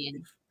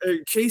opinion.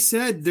 Chase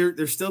said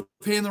they're still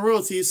paying the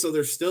royalties, so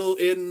they're still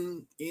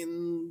in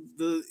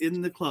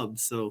the club.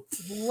 So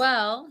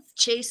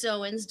Chase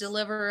Owens,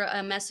 deliver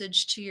a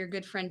message to your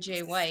good friend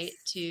Jay White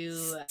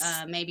to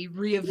maybe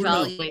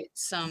reevaluate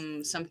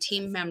some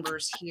team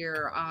members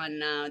here on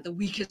the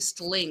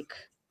weakest link.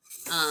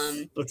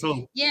 Let's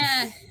hope.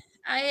 Yeah,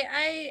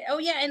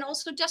 and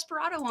also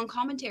Desperado on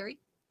commentary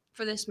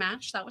for this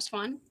match. That was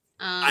fun.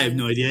 I have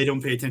no idea. I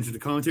don't pay attention to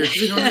commentary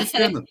because I don't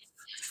understand them.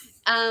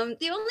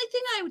 The only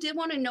thing I did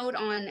want to note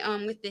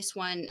on with this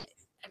one,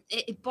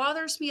 it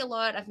bothers me a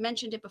lot. I've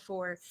mentioned it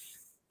before.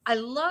 I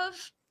love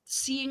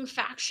seeing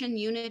faction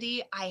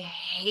unity. I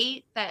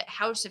hate that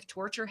House of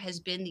Torture has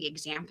been the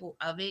example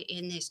of it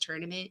in this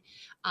tournament.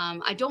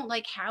 I don't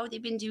like how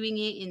they've been doing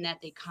it, in that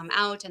they come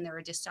out and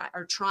they're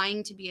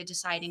trying to be a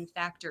deciding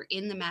factor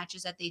in the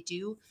matches that they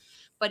do.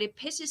 But it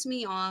pisses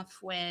me off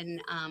when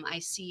I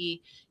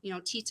see,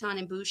 Titan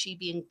and Bushi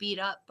being beat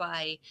up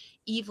by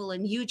Evil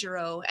and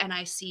Yujiro, and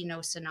I see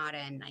no Sonata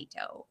and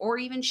Naito, or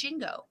even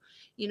Shingo.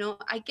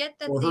 I get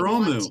that they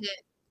want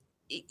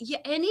to,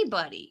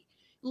 anybody,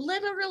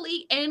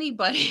 literally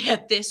anybody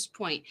at this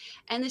point.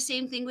 And the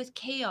same thing with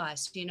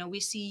Chaos. We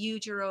see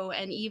Yujiro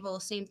and Evil,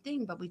 same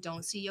thing, but we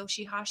don't see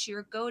Yoshi-Hashi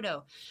or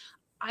Goto.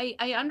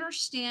 I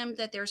understand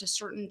that there's a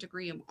certain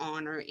degree of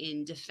honor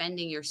in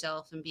defending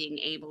yourself and being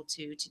able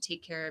to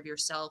take care of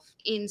yourself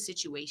in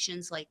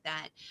situations like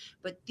that.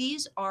 But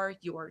these are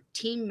your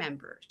team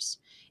members.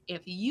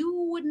 If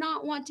you would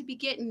not want to be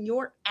getting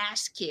your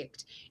ass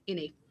kicked in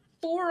a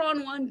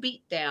 4-on-1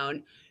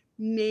 beatdown,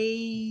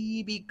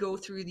 maybe go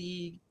through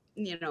the,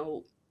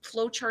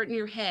 flow chart in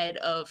your head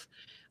of,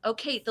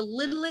 okay, the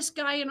littlest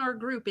guy in our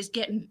group is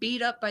getting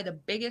beat up by the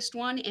biggest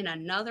one in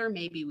another.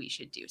 Maybe we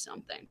should do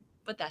something.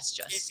 But that's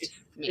just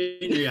me.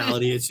 In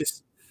reality, it's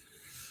just,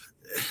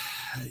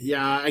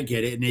 yeah, I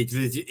get it.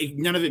 And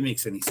none of it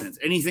makes any sense.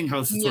 Anything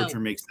House of Torture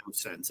makes no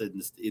sense in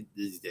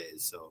these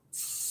days. So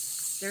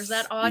there's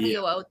that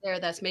audio out there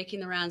that's making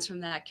the rounds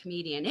from that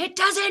comedian. It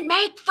doesn't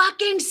make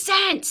fucking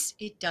sense.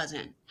 It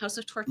doesn't. House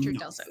of Torture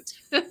doesn't.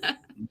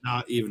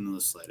 Not even in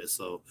the slightest.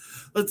 So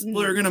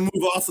we're going to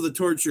move off of the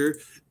torture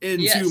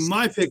into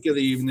my pick of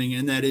the evening,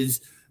 and that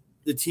is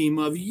the team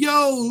of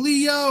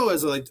Leo,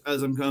 as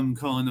I'm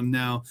calling them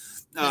now.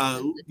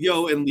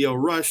 Yo and Leo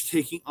Rush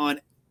taking on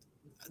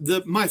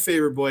my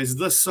favorite boys,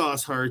 the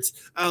Sauce Hearts,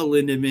 Al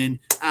Lindemann,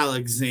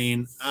 Alex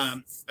Zane.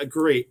 A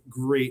great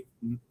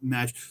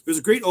match. There's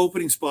a great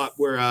opening spot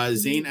where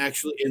Zane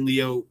actually and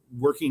Leo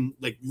working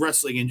like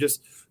wrestling, and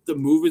just the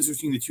movements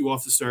between the two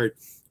off the start,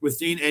 with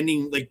Zane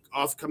ending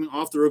coming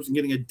off the ropes and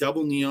getting a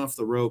double knee off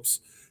the ropes,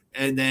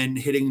 and then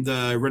hitting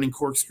the running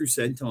corkscrew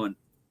senton.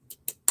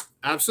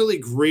 Absolutely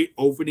great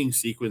opening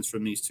sequence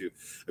from these two.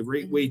 A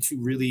great way to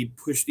really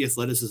push the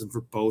athleticism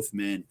for both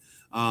men.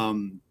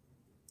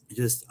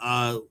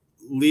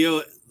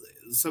 Leo,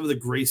 some of the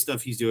great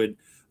stuff he's doing.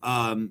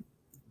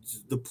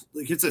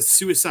 Gets a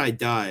suicide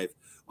dive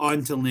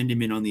onto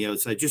Lindemann on the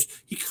outside.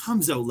 He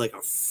comes out like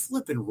a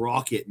flipping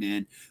rocket,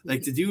 man.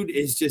 Like the dude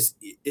is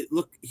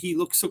he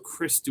looks so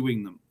crisp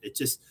doing them. It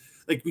just,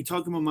 like we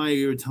talk about Maya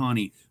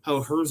Iwatani,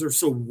 how hers are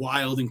so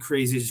wild and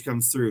crazy as she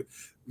comes through.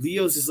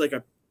 Leo's is like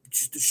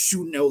just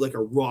shooting out like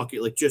a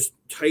rocket, like just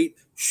tight,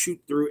 shoot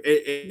through.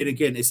 And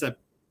again, it's that.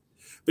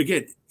 But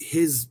again,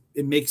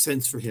 it makes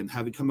sense for him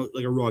having come out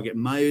like a rocket.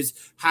 Maya's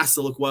has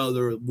to look wild,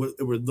 or it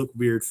would look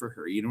weird for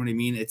her. You know what I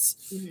mean?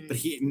 But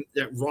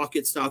that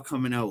rocket style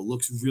coming out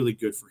looks really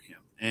good for him,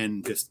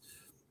 and just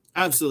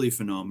absolutely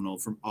phenomenal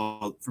from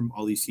all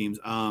these teams.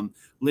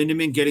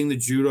 Lindemann getting the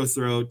judo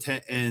throw,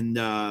 and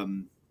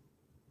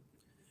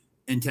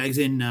tags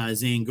in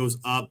Zane, goes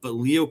up, but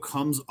Leo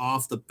comes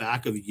off the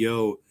back of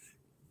Yo,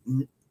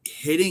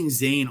 hitting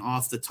Zane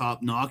off the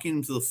top, knocking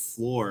him to the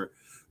floor.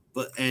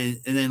 But and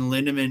then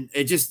Lindemann,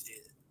 just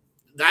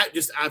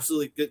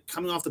absolutely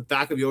coming off the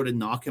back of Yo to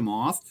knock him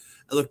off.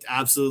 It looked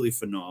absolutely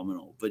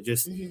phenomenal. But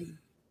just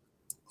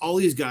all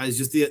these guys,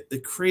 just the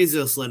crazy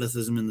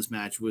athleticism in this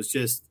match was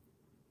just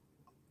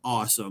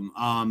awesome.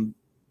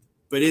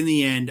 But in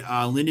the end,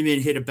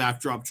 Lindemann hit a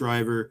backdrop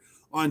driver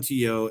onto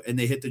Yo, and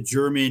they hit the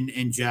German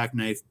and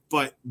jackknife,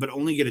 but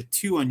only get a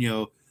 2 on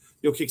Yo.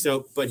 Yo kicks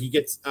out, but he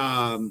gets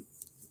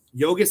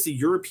Yo gets the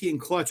European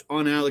clutch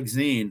on Alex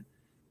Zane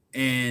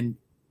and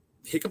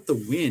pick up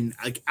the win,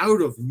 like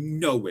out of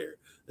nowhere.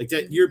 Like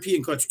that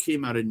European clutch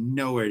came out of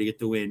nowhere to get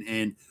the win,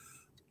 and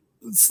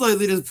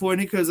slightly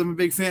disappointing because I'm a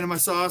big fan of my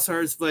Sauce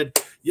Hearts,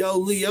 but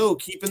Leo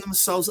keeping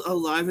themselves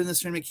alive in this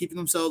tournament, keeping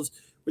themselves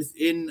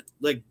within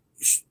like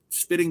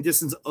spitting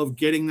distance of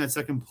getting that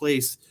second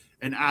place.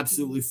 An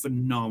absolutely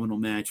phenomenal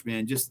match,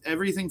 man. Just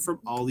everything from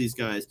all these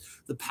guys.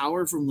 The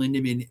power from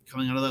Lindemann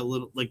coming out of that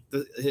little,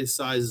 his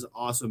size is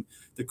awesome.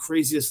 The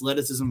crazy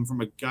athleticism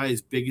from a guy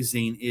as big as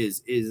Zane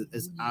is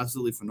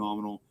absolutely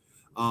phenomenal.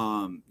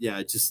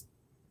 Just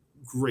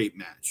great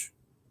match.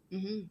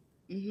 100%.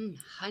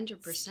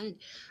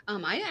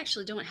 I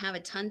actually don't have a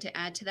ton to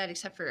add to that,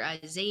 except for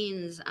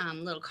Zane's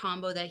little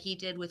combo that he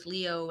did with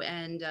Leo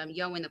and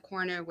Yo in the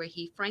corner, where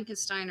he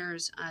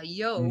Frankensteiners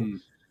Yo,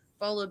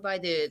 followed by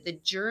the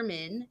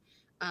German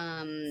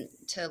to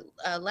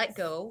let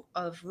go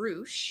of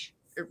Rush.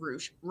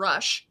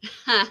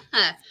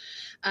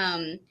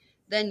 Then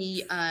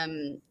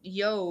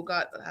Yo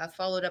got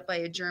followed up by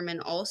a German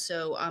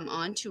also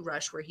onto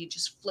Rush, where he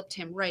just flipped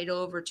him right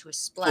over to a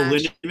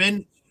splash.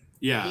 Lindemann?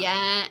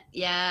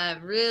 Yeah,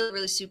 really,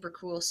 really super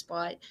cool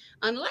spot.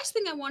 The last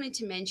thing I wanted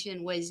to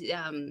mention was,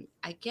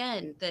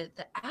 again, the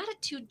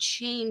attitude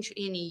change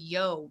in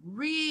Yo,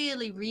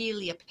 really,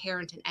 really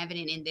apparent and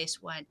evident in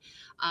this one.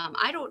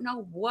 I don't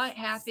know what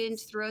happened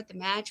throughout the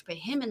match, but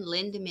him and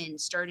Lindemann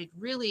started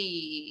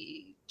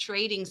really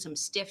trading some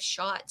stiff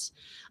shots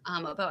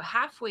about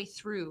halfway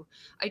through.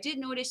 I did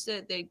notice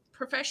that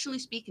professionally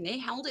speaking, they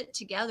held it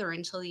together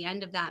until the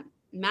end of that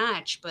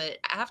match, but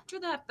after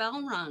that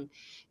bell rung,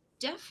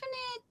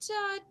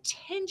 definite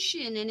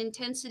tension and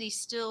intensity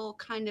still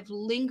kind of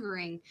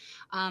lingering,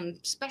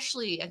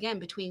 especially, again,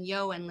 between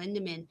Yo and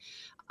Lindemann.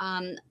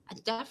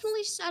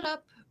 Definitely set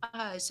up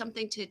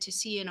something to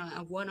see in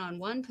a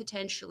one-on-one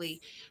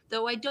potentially,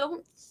 though I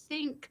don't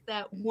think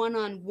that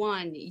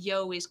one-on-one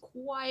Yo is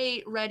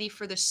quite ready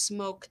for the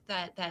smoke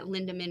that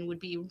Lindemann would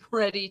be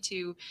ready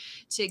to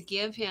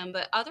give him.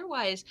 But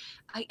otherwise,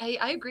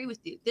 I agree with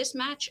you. This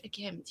match,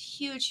 again,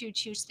 huge.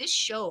 This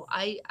show,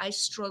 I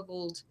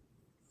struggled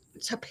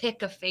to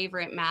pick a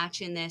favorite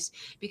match in this,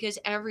 because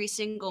every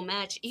single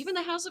match, even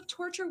the House of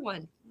Torture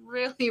one,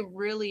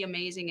 really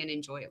amazing and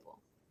enjoyable.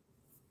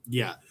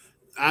 Yeah,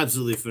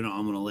 absolutely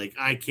phenomenal. Like,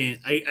 I've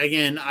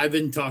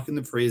been talking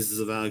the praises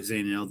of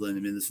Alexander and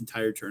Lindemann this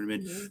entire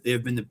tournament. Mm-hmm. They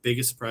have been the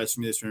biggest surprise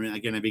for me this tournament.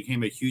 Again, I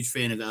became a huge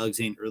fan of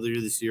Alexander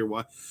earlier this year,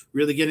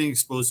 really getting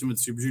exposed to him with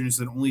Super Juniors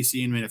and only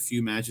seeing him in a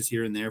few matches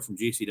here and there from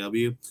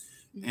GCW.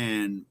 Mm-hmm.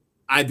 And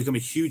I've become a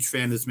huge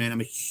fan of this man.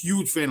 I'm a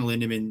huge fan of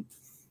Lindemann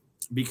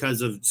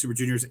because of Super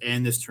Juniors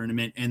and this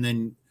tournament. And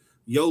then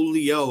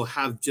Leo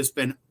have just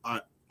been an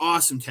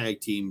awesome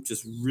tag team,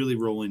 just really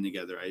rolling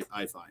together,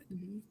 I find.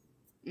 Mm-hmm.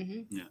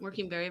 Mm-hmm. Yeah.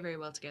 Working very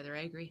well together.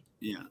 I agree.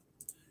 Yeah.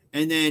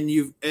 And then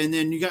you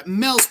got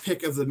Mel's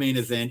pick of the main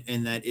event,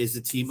 and that is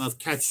the team of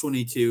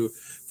Catch-22,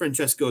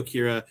 Francesco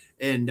Akira,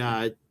 and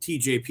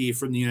TJP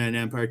from the United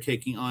Empire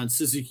taking on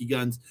Suzuki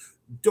Guns,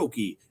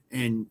 Doki,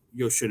 and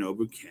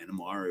Yoshinobu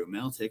Kanemaru.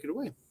 Mel, take it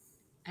away.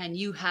 And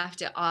you have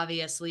to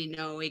obviously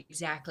know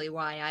exactly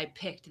why I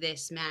picked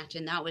this match,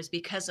 and that was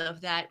because of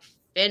that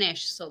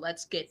finish. So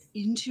let's get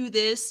into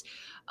this.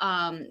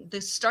 The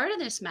start of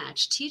this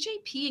match,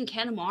 TJP and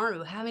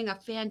Kanemaru having a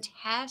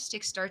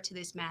fantastic start to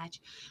this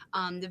match.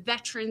 The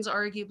veterans,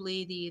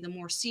 arguably the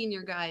more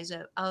senior guys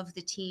of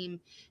the team,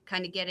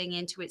 kind of getting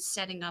into it,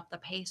 setting up the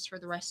pace for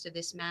the rest of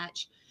this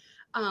match.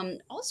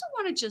 Also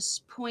want to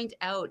just point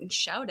out and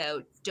shout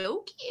out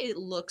Doki. It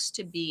looks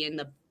to be in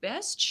the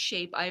best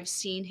shape I've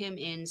seen him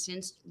in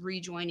since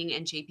rejoining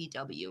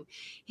NJPW.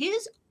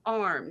 His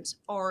arms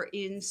are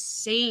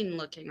insane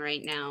looking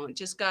right now.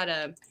 Just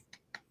gotta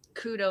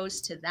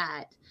kudos to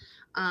that.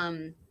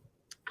 I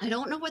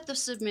don't know what the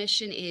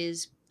submission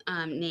is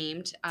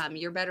named.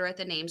 You're better at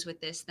the names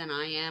with this than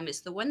I am. It's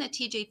the one that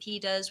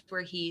TJP does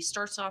where he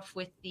starts off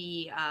with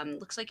the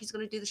looks like he's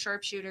going to do the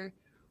sharpshooter,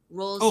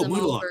 rolls them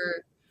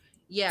over.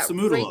 Yeah,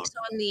 breaks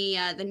on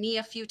the knee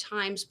a few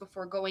times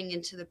before going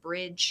into the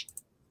bridge.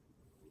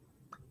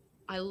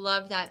 I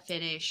love that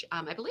finish.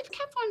 I believe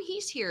Kat Von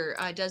Hees here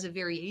does a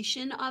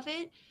variation of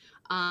it.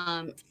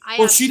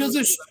 She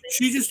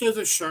just does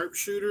a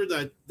sharpshooter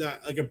that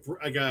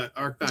like a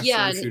arc back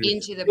sharpshooter.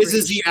 Into the bridge. This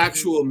is the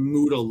actual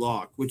Muda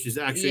lock, which is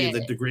actually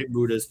the great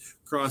Mudas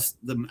cross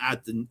them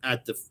at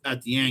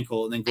the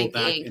ankle and then go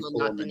back and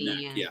pull on the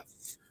neck.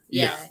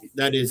 Yeah,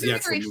 that is the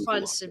actual very Muda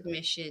fun lock.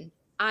 Submission.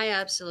 I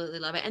absolutely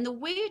love it. And the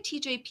way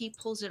TJP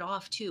pulls it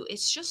off, too,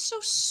 it's just so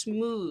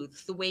smooth,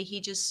 the way he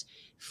just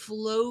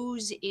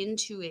flows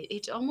into it.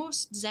 It's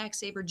almost Zack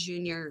Sabre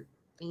Jr.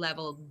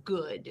 level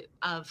good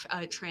of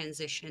a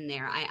transition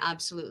there. I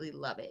absolutely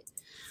love it.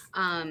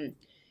 Let's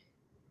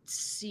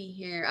see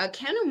here.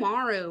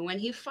 Kanemaru, when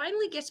he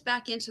finally gets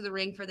back into the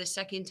ring for the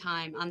second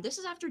time, this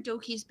is after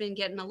Doki's been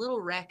getting a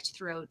little wrecked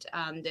throughout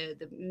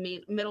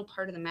the middle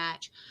part of the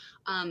match.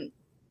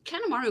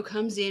 Kanemaru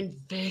comes in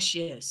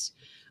vicious.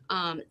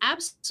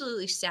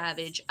 Absolutely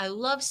savage. I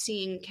love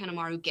seeing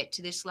Kanemaru get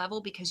to this level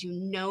because you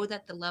know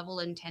that the level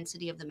of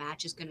intensity of the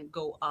match is going to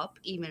go up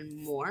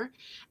even more.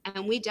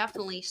 And we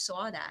definitely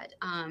saw that.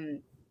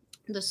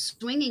 The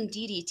swinging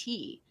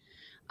DDT.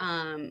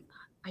 I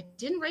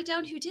didn't write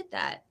down who did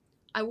that.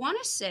 I want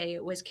to say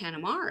it was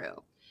Kanemaru.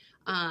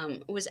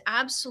 It was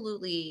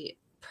absolutely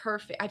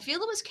perfect. I feel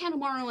it was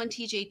Kanemaru and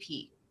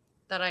TJP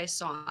that I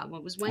saw.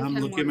 It was when I'm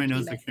Kanemaru looking at my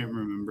notes. I can't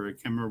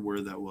remember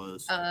where that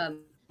was.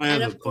 I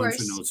have a bunch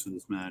of notes for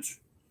this match.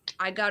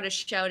 I got to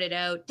shout it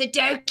out. The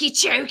Doki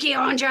Choki,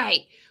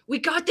 Andre. We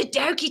got the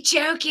Doki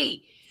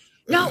Choki.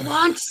 Not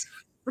once,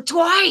 but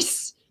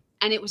twice.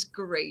 And it was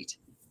great.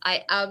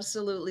 I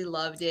absolutely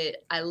loved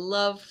it. I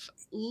love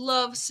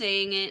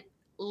saying it.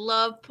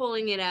 Love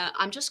pulling it out.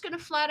 I'm just going to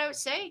flat out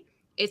say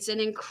it's an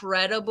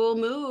incredible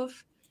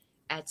move.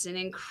 That's an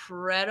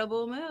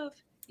incredible move.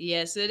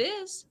 Yes, it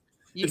is.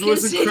 If it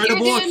was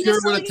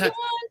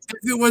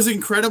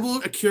incredible,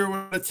 Akira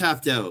would have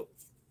tapped out.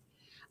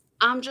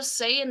 I'm just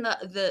saying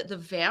the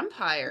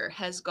vampire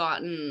has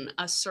gotten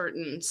a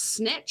certain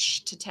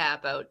snitch to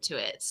tap out to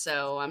it.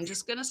 So I'm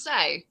just going to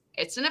say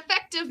it's an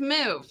effective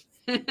move.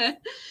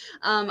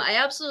 I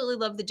absolutely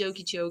love the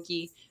Doki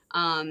Choki.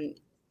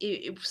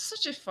 It was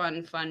such a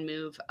fun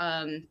move.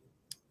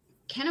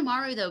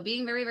 Kanemaru, though,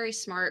 being very, very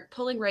smart,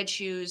 pulling Red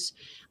Shoes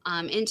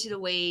into the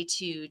way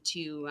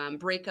to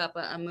break up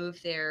a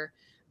move there.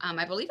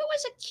 I believe it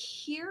was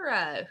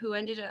Akira who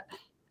ended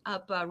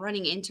up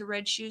running into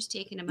Red Shoes,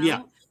 taking him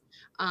out.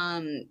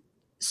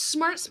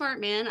 Smart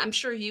man. I'm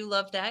sure you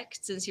love that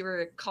since you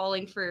were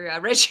calling for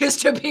Red Shoes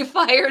to be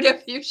fired a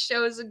few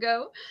shows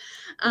ago.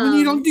 When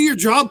you don't do your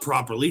job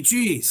properly,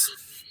 jeez.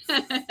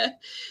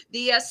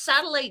 The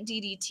satellite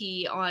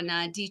DDT on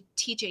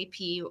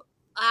TJP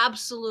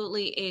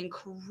absolutely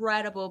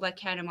incredible by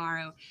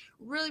Kanemaru.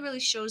 Really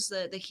shows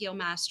the heel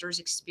master's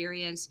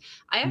experience.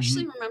 I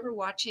actually remember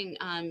watching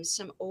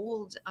some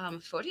old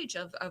footage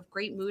of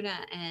Great Muta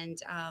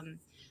and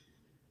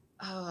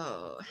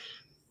oh,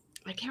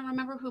 I can't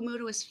remember who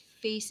Muta was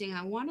facing.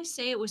 I want to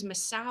say it was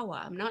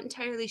Misawa. I'm not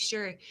entirely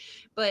sure,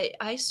 but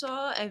I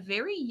saw a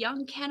very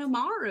young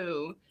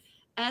Kanemaru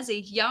as a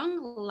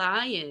young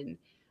lion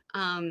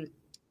in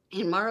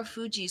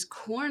Marufuji's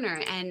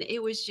corner, and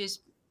it was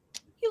just,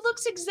 he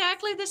looks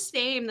exactly the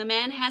same. The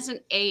man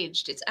hasn't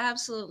aged. It's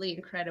absolutely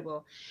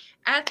incredible.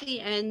 At the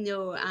end,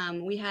 though,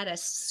 we had a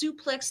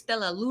suplex de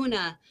la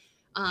Luna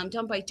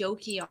done by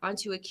Doki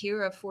onto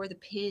Akira for the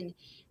pin.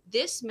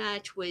 This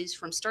match was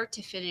from start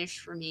to finish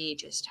for me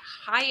just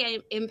high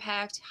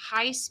impact,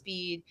 high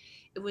speed.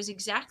 It was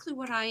exactly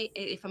what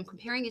if I'm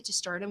comparing it to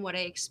Stardom, what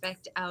I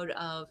expect out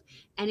of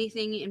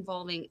anything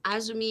involving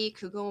Azumi,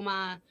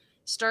 Kugoma,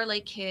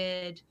 Starlight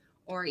Kid,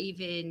 or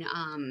even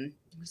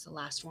what was the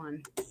last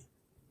one?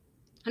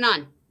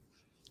 Hanan.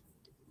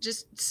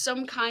 Just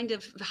some kind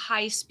of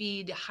high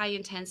speed, high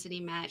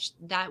intensity match.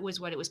 That was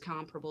what it was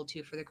comparable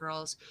to for the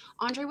girls.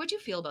 Andre, what do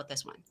you feel about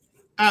this one?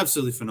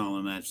 Absolutely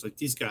phenomenal match. Like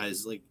these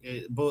guys, like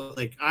both.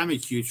 Like I'm a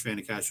huge fan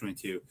of Cash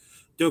 22.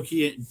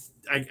 Doki,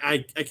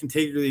 I can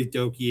take really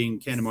Doki and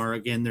Kanemaru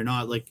again. They're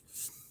not like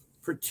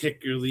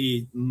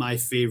particularly my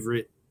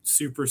favorite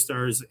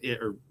superstars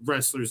or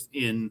wrestlers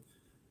in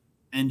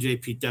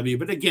NJPW,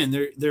 but again,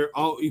 they're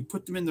all, you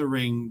put them in the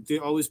ring, they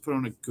always put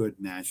on a good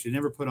match. They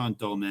never put on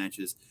dull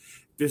matches.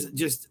 There's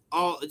just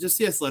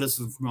the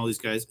athleticism from all these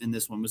guys in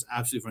this one was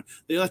absolutely fun.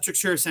 The electric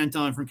chair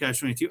senton from Cash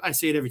 22. I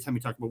say it every time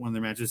we talk about one of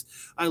their matches.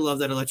 I love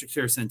that electric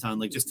chair senton,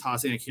 like just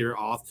tossing Akira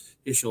off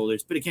his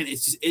shoulders. But again,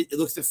 it's just it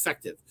looks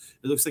effective.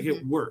 It looks like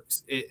it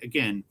works.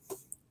 Again,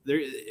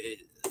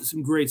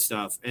 some great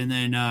stuff. And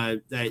then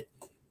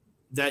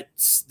that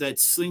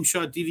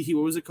slingshot DDT.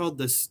 What was it called?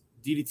 This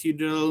DDT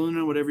de la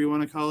Luna, whatever you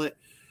want to call it.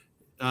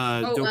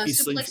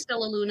 Suplex de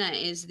la Luna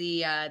is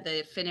the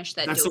finish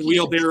that's the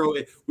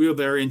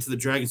wheelbarrow into the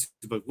dragon suit.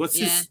 But what's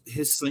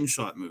his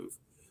slingshot move?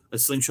 A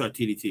slingshot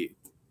TDT.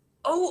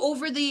 Oh,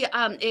 over the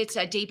it's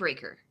a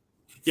Daybreaker.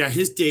 Yeah,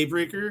 his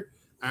Daybreaker,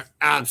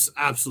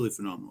 absolutely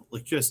phenomenal.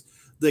 Like just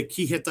like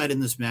he hit that in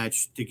this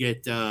match to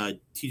get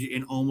TJ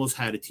and almost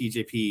had a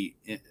TJP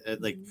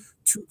at like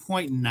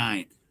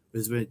 2.9.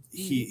 Was when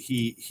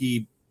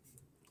he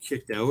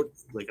kicked out.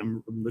 Like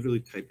I'm literally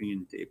typing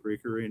in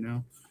Daybreaker right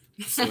now.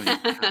 So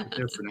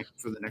there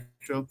for the next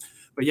show,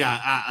 but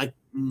yeah,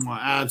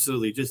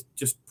 absolutely, just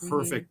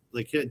perfect.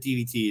 Like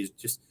DDT is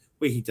just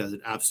the way he does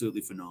it, absolutely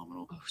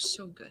phenomenal. Oh,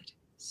 so good,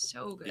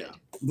 so good. Yeah,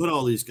 but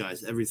all these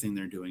guys, everything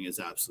they're doing is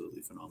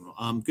absolutely phenomenal.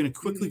 I'm gonna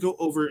quickly go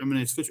over. I'm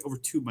gonna switch over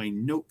to my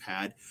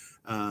notepad.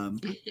 I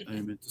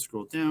meant to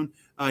scroll down.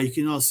 You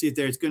can all see it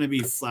there. It's gonna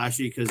be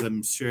flashy because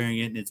I'm sharing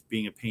it and it's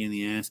being a pain in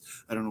the ass.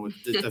 I don't know what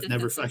I've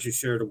never actually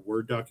shared a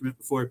Word document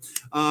before.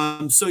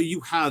 So you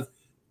have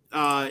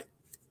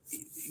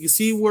you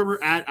see where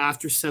we're at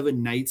after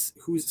 7 nights,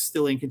 who's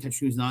still in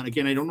contention, who's not.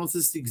 Again, I don't know if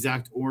this is the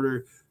exact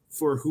order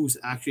for who's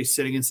actually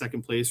sitting in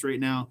second place right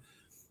now.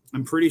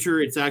 I'm pretty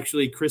sure it's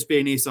actually Chris Bay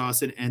and Ace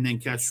Austin, and then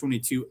Catch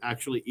 22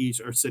 actually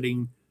each are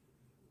sitting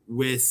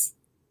with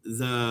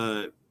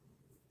the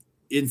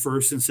in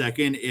first and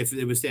second. If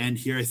it was to end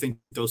here, I think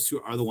those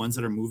two are the ones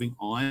that are moving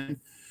on.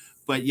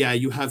 But yeah,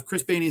 you have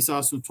Chris Bay and Ace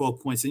Austin with 12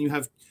 points, and you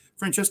have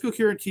Francesco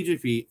Kira and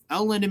TJP,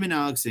 Al Lindemann,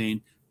 Alex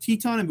Zane,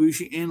 Teton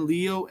Ibushi, and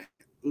Leo,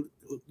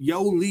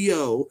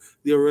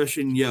 the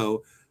Russian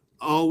Yo,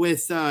 all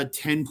with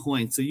 10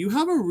 points. So you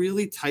have a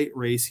really tight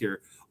race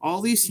here. All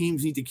these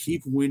teams need to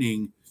keep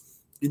winning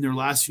in their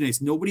last 2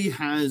 nights. Nobody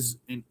has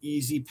an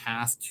easy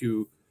path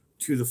to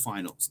the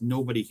finals.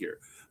 Nobody here.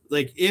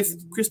 Like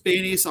if Chris Bay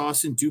and Ace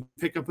Austin do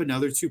pick up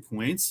another 2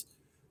 points,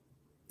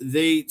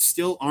 they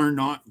still are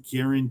not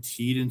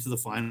guaranteed into the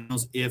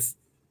finals. If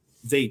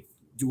they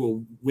do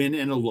a win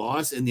and a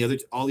loss and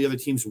all the other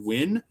teams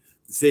win,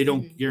 they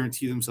don't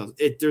guarantee themselves.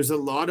 There's a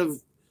lot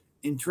of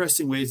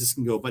interesting ways this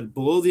can go, but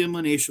below the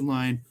elimination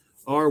line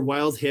are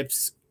Wild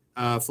Hips,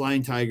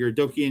 Flying Tiger,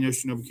 Doki and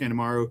Yoshinobu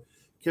Kanemaru,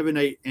 Kevin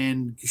Knight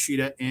and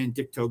Kushida, and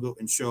Dick Togo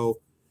and Sho.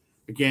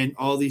 Again,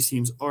 all these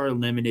teams are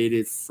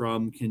eliminated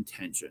from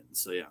contention.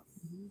 So yeah.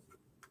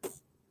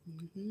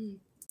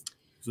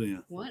 So yeah.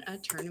 What a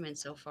tournament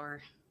so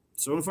far.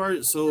 So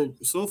far,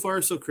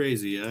 so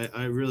crazy.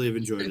 I really have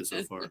enjoyed it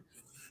so far.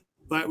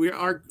 But we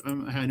are,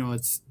 I know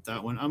it's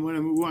that one. I'm going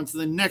to move on to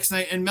the next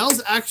night. And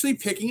Mel's actually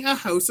picking a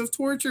House of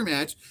Torture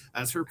match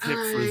as her pick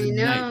for the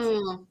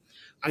night.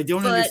 I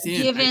don't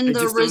understand. Given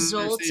the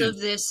results of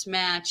this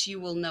match,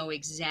 you will know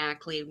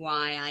exactly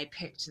why I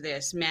picked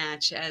this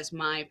match as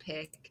my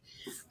pick.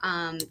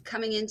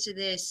 Coming into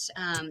this,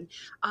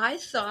 I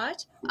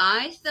thought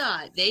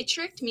they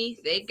tricked me.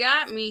 They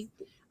got me.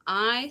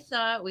 I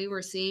thought we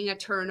were seeing a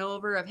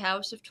turnover of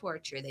House of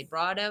Torture. They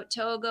brought out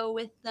Togo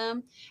with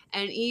them,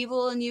 and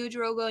Evil and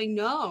Yujiro going,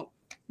 no,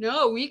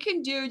 we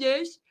can do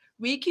this.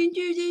 we can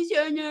do this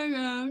on our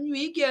own.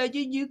 We got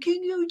it. You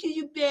can go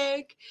to the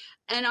back.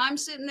 And I'm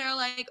sitting there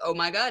like, oh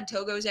my God,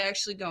 Togo's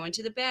actually going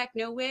to the back.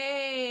 No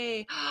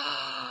way.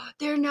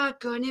 They're not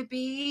going to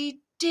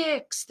be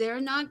dicks.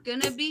 They're not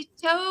going to be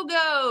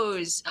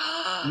Togos.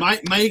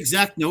 My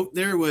exact note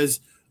there was,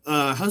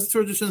 how's the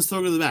Togo sends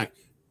Togo to the back?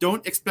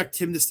 Don't expect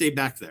him to stay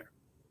back there.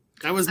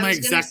 That was my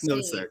exact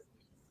notes there.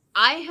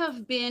 I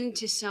have been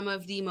to some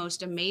of the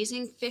most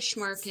amazing fish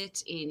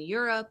markets in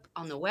Europe,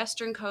 on the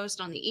Western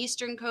coast, on the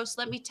Eastern coast.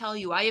 Let me tell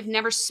you, I have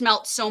never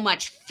smelt so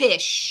much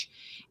fish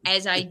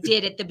as I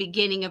did at the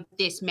beginning of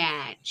this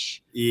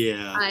match.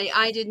 Yeah.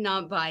 I did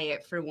not buy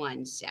it for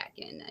 1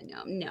 second.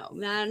 No,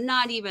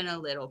 not even a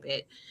little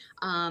bit.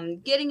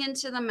 Getting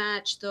into the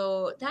match,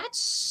 though, that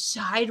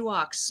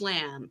sidewalk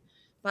slam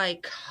by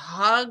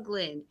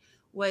Coughlin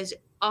was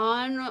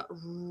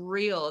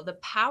unreal. The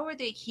power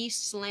that he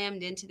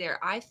slammed into there,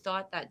 I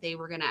thought that they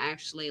were going to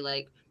actually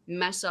like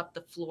mess up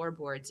the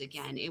floorboards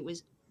again. It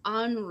was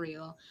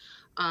unreal.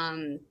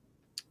 I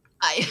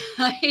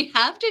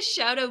have to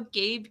shout out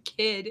Gabe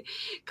Kidd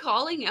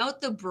calling out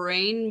the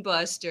brain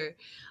buster.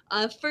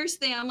 First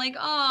thing I'm like,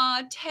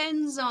 oh,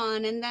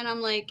 Tenzon. And then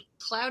I'm like,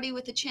 Cloudy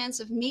with a chance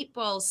of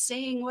meatballs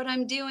saying what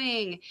I'm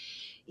doing.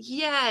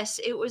 Yes,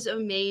 it was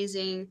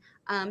amazing.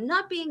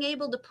 Not being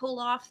able to pull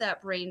off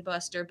that brain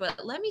buster,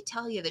 but let me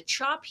tell you, the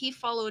chop he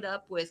followed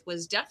up with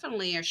was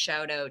definitely a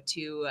shout out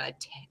to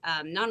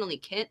not only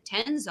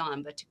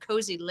Tenzon, but to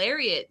Cozy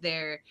Lariat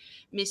there,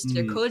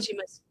 Mr.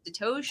 Kojima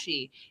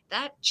Satoshi.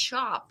 That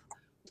chop,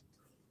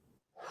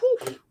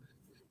 whew,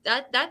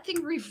 that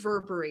thing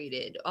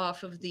reverberated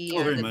off of the,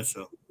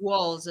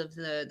 walls of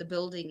the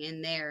building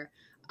in there.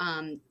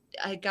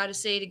 I got to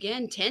say it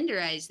again,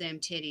 tenderize them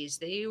titties.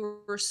 They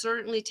were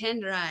certainly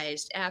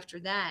tenderized after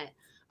that.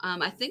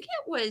 I think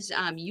it was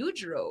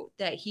Yujiro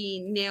that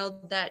he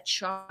nailed that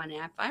shot on.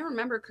 If I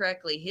remember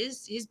correctly,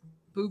 his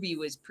boobie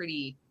was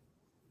pretty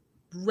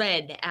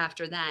red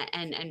after that.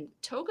 And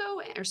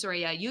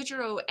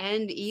Yujiro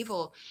and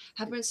Evil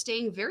have been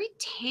staying very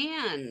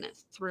tan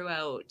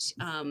throughout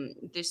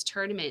this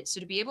tournament. So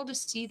to be able to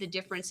see the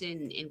difference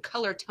in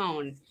color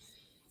tone,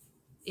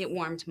 it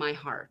warmed my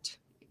heart.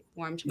 It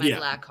warmed my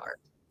black heart.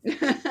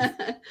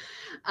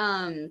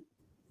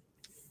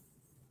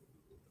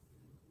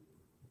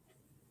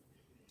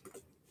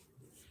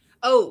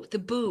 Oh, the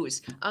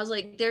booze. I was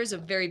like, there's a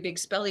very big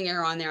spelling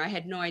error on there. I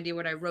had no idea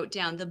what I wrote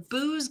down. The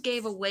booze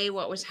gave away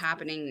what was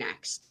happening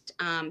next.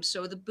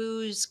 So the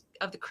booze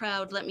of the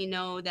crowd let me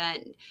know that,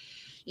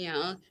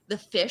 the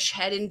fish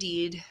had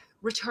indeed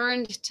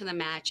returned to the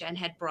match and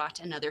had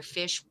brought another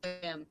fish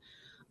with him.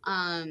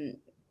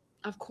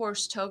 Of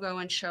course, Togo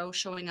and Sho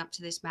showing up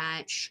to this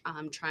match,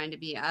 trying to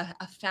be a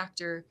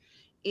factor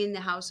in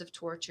the House of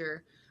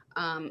Torture.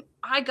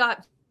 I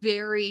got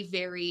very,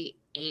 very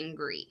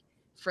angry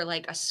for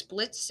like a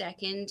split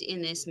second in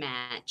this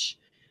match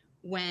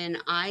when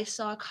I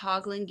saw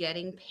Coughlin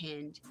getting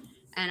pinned.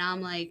 And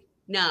I'm like,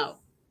 no,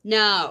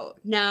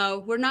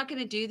 we're not going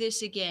to do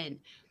this again.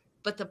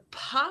 But the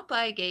pop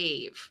I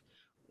gave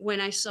when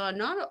I saw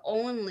not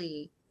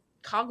only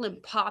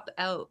Coughlin pop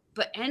out,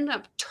 but end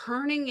up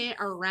turning it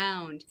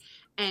around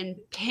and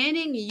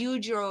pinning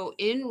Yujiro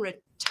in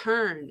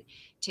return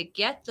to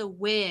get the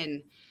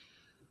win.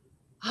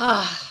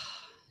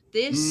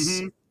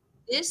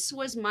 This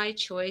was my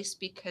choice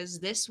because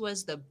this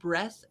was the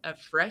breath of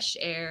fresh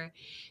air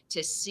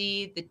to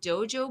see the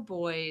Dojo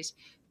Boys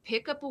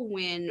pick up a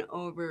win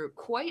over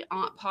quite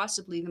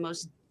possibly the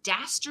most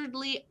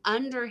dastardly,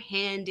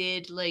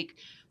 underhanded, like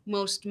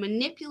most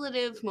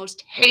manipulative,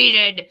 most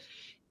hated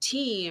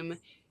team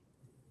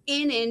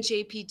in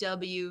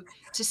NJPW.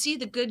 To see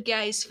the good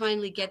guys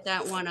finally get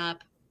that one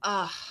up.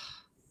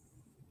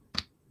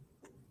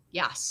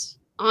 Yes.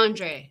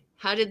 Andre,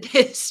 how did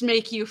this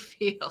make you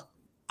feel?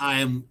 I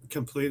am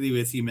completely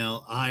with you,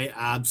 Mel. I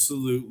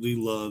absolutely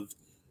loved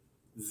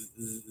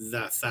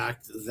that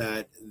fact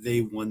that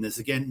they won this.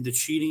 Again, the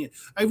cheating.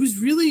 I was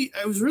really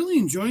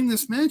enjoying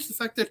this match. The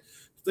fact that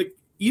like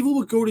Evil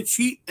would go to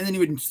cheat and then he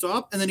would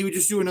stop and then he would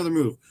just do another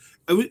move.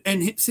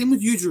 And same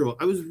with Yujiro.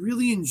 I was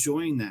really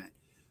enjoying that.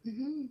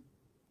 Mm-hmm.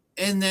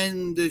 And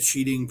then the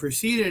cheating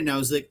proceeded, and I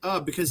was like,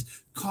 because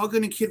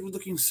Coughlin and Kid were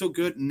looking so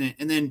good, and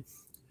then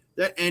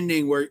that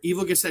ending where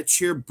Evil gets that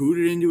chair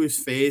booted into his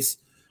face.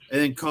 And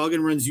then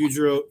Coughlin runs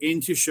Yujiro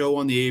into Sho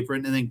on the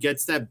apron and then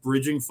gets that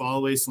bridging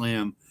fallaway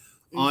slam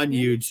on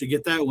Yuj to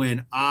get that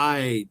win.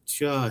 I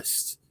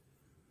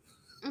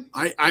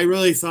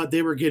really thought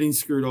they were getting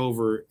screwed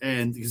over.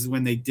 And because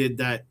when they did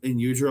that and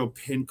Yujiro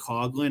pinned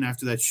Coughlin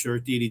after that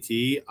shirt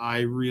DDT,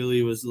 I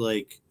really was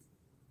like,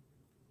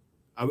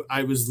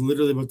 I was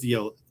literally about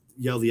to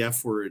yell the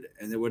F word.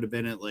 And it would have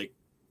been at like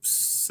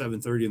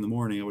 7:30 in the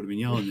morning. I would have been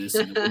yelling this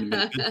and it wouldn't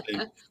have been a good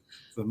thing.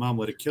 The mom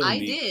would have killed me.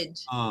 I did.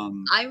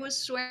 I was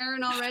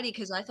swearing already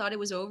because I thought it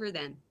was over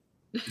then.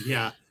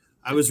 Yeah,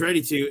 I was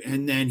ready to.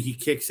 And then he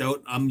kicks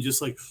out. I'm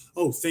just like,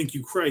 oh, thank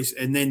you, Christ.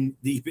 And then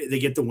they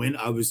get the win.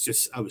 I was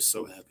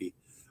so happy.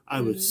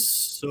 I was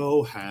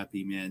so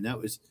happy, man. That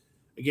was,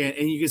 again,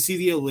 and you can see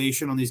the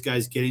elation on these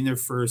guys getting their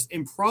first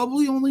and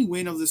probably only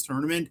win of this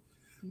tournament.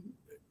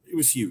 It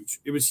was huge.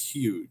 It was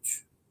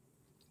huge.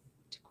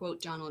 To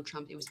quote Donald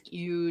Trump, it was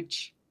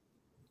huge.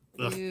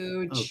 Ugh.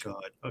 Huge. Oh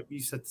God! Oh, you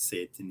just had to say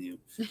it, didn't you?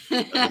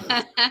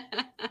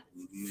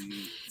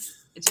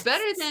 It's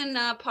better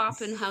than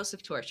Pop and House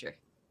of Torture.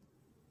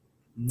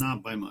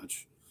 Not by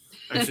much.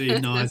 Actually,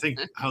 no, I think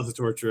House of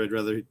Torture, I'd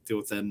rather deal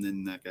with them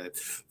than that guy.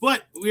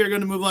 But we are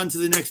going to move on to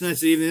the next match of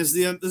the evening. This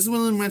is one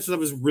of the matches I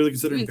was really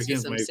considering picking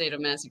up. Some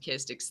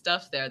sadomasochistic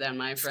stuff there, then,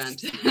 my friend.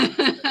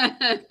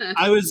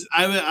 I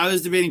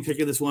was debating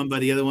picking this one,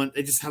 but the other one,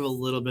 they just have a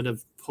little bit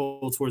of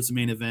pull towards the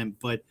main event.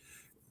 But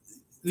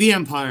the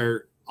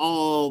Empire,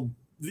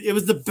 it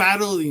was the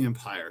Battle of the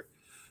Empire.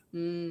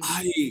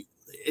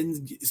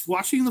 And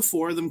watching the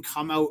four of them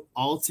come out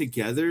all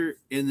together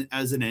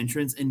as an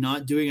entrance and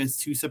not doing as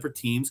two separate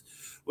teams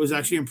was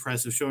actually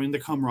impressive, showing the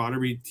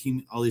camaraderie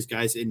between all these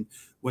guys and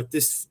what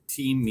this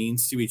team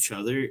means to each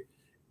other.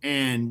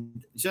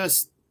 And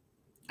just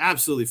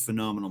absolutely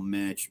phenomenal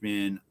match,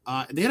 man.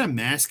 They had a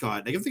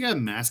mascot. I guess they got a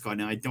mascot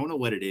now. I don't know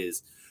what it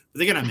is, but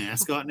they got a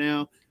mascot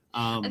now.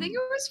 I think it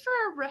was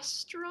for a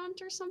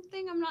restaurant or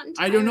something. I'm not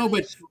entirely I don't know,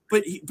 sure.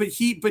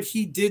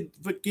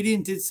 but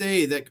Gideon did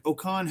say that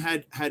Okan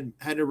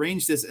had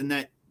arranged this, and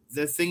that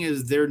thing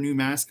is their new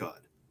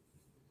mascot.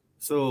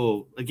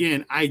 So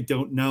again, I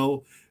don't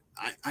know.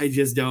 I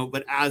just don't,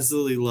 but I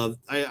absolutely love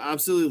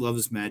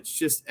this match.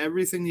 Just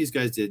everything these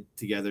guys did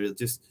together,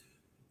 just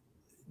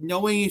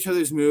knowing each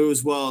other's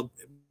moves while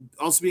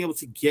also being able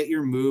to get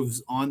your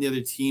moves on the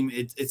other team.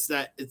 It's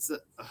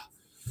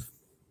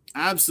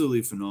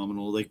absolutely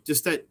phenomenal. Like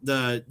just that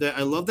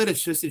I love that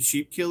it's just a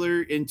sheep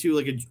killer into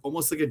like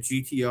almost like a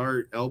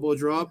GTR elbow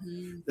drop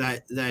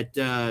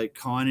that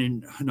Khan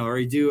and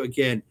Henare do.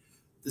 Again,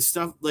 the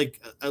stuff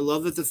like I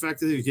love that the fact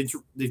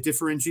that they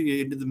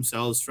differentiated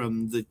themselves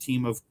from the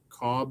team of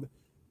Cobb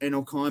and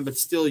Okan, but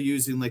still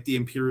using like the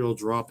Imperial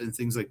drop and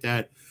things like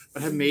that,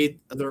 but have made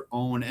their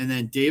own. And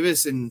then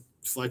Davis and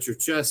Fletcher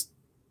there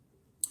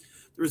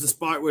was a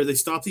spot where they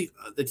stopped the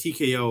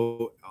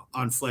TKO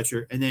on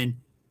Fletcher, and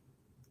then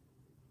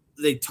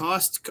they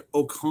tossed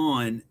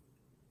Okan,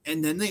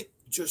 and then they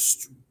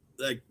just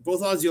like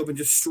both Aussie Open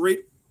just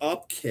straight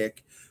up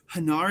kick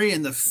Henare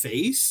in the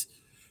face.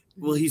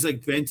 Well, he's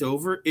like bent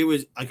over. It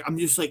was like I'm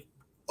just like,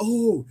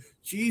 oh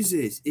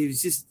Jesus! It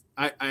was just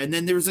and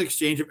then there was an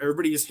exchange of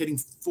everybody just hitting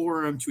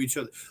forearm to each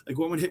other. Like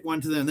one would hit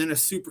one to them, and then a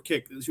super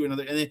kick to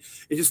another, and then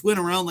it just went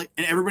around like,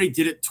 and everybody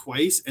did it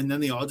twice, and then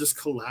they all just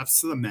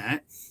collapsed to the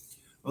mat.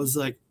 I was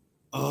like,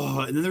 oh!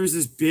 And then there was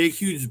this big,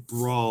 huge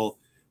brawl.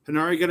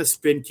 Henare got a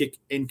spin kick,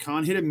 and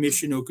Khan hit a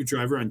Michinoku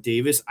driver on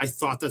Davis. I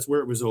thought that's where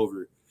it was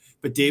over.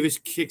 But Davis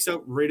kicks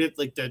out right at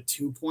like that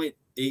 2.8,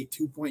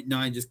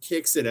 2.9, just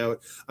kicks it out.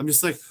 I'm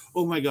just like,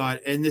 oh my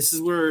God. And this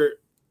is where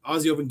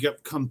Aussie Open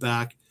come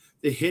back.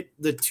 They hit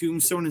the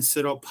tombstone and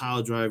sit-out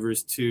pile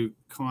drivers to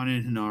Khan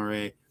and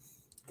Henare.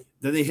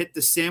 Then they hit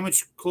the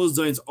sandwich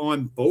clotheslines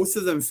on both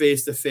of them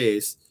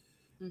face-to-face.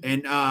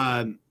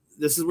 And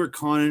this is where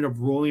Khan ended up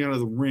rolling out of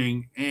the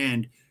ring,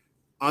 and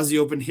Aussie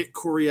Open hit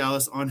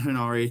Coriolis on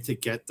Henare to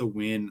get the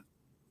win.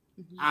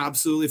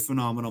 Absolutely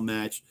phenomenal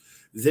match.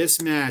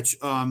 This match,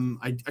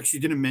 I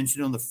actually didn't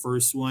mention on the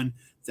first one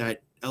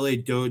that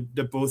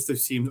that both the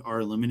teams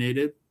are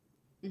eliminated.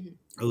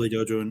 LA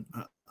Dojo and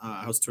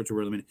House of Torture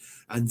were eliminated.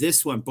 And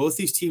this one, both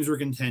these teams were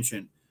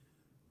contention.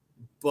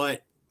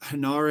 But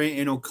Henare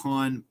and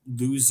Okan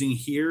losing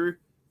here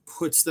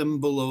puts them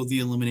below the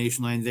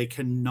elimination line. They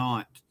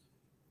cannot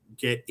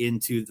get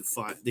into the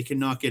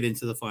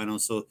final.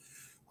 So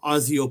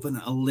Aussie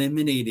Open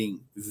eliminating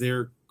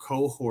their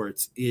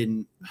cohorts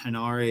in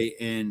Henare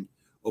and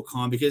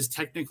Okan, because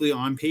technically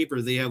on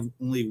paper they have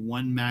only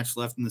one match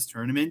left in this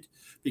tournament,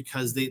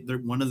 because they're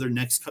one of their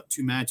next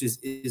two matches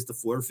is the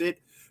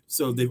forfeit.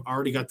 So they've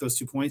already got those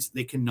 2 points.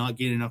 They cannot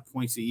get enough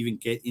points to even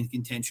get in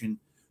contention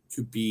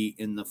to be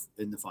in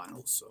the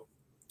finals. So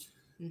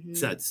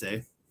sad to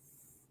say.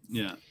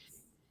 Yeah.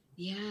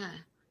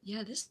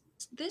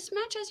 This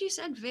match, as you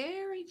said,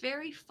 very,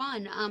 very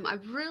fun. I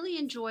really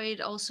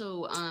enjoyed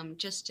also,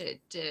 just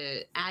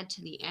to add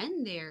to the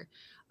end there,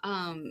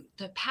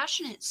 the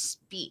passionate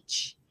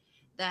speech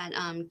that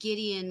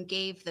Gideon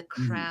gave the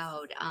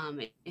crowd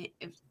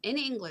in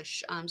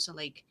English. So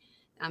like,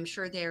 I'm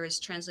sure there is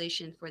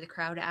translation for the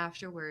crowd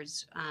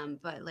afterwards.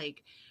 But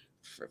like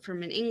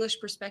from an English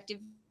perspective,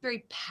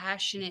 very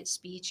passionate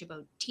speech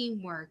about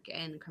teamwork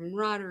and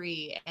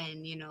camaraderie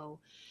and,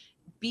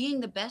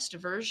 being the best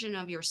version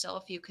of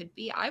yourself you could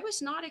be. I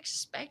was not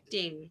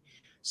expecting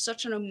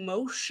such an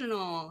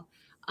emotional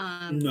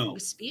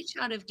speech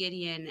out of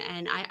Gideon,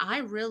 and I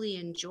really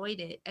enjoyed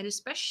it. And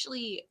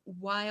especially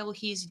while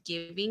he's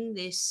giving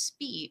this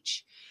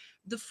speech,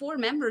 the four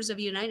members of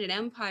United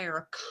Empire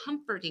are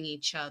comforting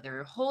each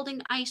other,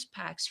 holding ice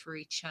packs for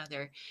each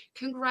other,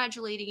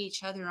 congratulating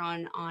each other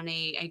on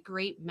a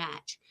great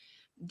match.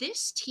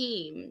 This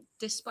team,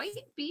 despite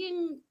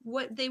being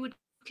what they would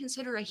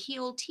consider a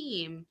heel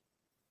team,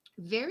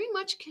 very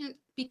much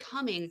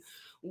becoming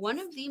one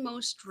of the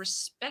most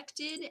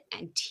respected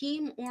and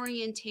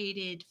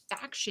team-orientated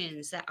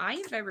factions that I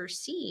have ever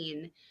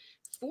seen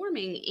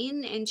forming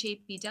in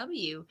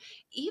NJPW,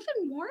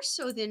 even more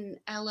so than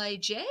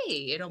LIJ,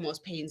 it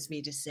almost pains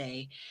me to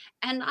say.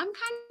 And I'm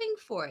kind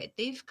of for it.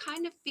 They've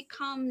kind of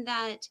become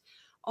that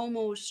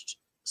almost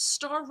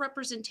star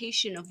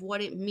representation of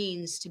what it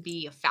means to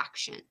be a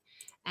faction.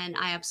 And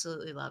I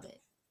absolutely love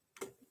it.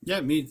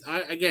 Yeah,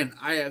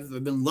 I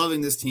have been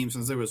loving this team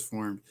since it was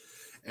formed.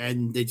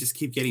 And they just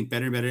keep getting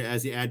better and better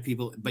as they add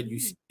people. But you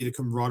see the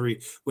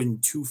camaraderie when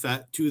two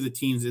of the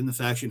teams in the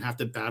faction have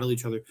to battle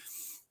each other,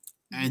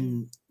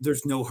 and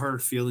there's no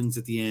hard feelings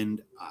at the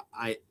end.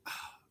 I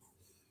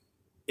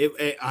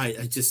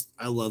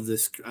love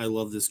this. I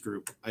love this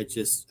group. I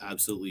just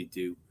absolutely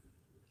do.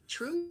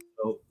 True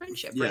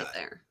friendship right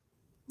there.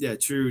 Yeah,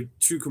 true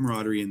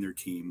camaraderie in their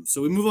team.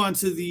 So we move on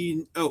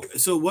to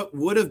so what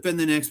would have been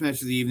the next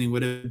match of the evening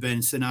would have been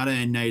Sanada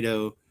and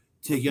Naito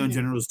taking on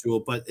General's Duel,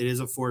 but it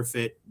is a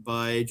forfeit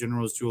by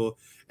General's Duel.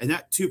 And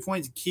that 2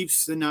 points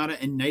keeps Sanada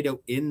and Naito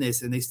in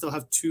this, and they still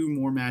have 2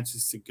 more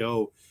matches to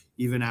go.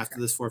 Even after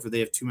this forfeit, they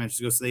have 2 matches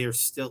to go, so they are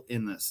still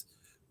in this.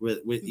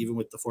 Even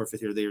with the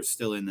forfeit here, they are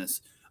still in this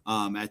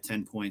at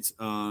 10 points.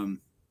 The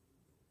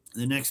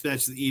next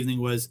match of the evening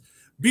was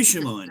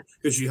Bishamon,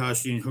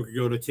 Yoshi-Hashi, and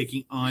Goto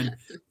taking on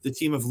the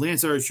team of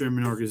Lance Archer and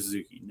Minoru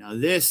Suzuki. Now,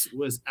 this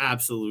was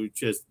absolute,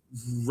 just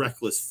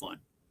reckless fun.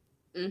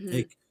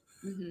 Like,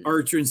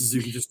 Archer and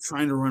Suzuki just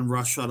trying to run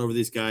roughshod over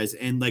these guys,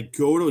 and like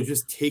Goto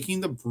just taking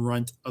the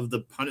brunt of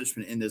the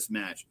punishment in this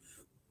match.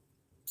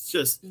 It's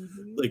just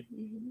like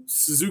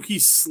Suzuki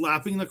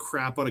slapping the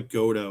crap out of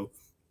Goto,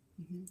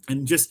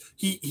 and just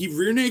he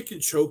rear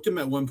naked choked him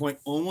at one point,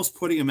 almost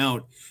putting him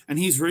out, and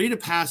he's ready to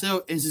pass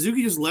out, and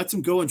Suzuki just lets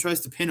him go and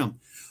tries to pin him.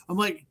 I'm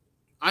like,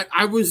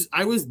 I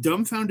was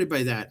dumbfounded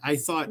by that. I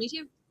thought, me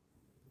too.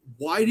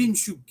 Why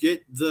didn't you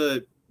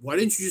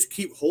just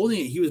keep holding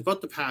it? He was about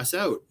to pass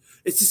out.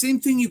 It's the same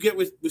thing you get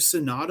with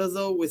Sanada,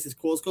 though, with his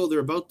cold skull. They're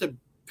about to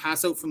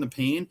pass out from the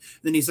pain.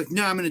 Then he's like,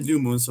 "No, I'm going to do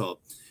moonsault."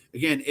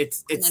 Again,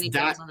 it's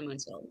that on the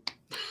moonsault.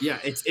 Yeah,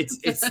 it's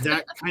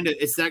that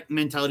it's that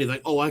mentality of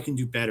like, "Oh, I can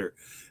do better."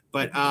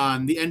 But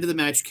the end of the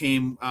match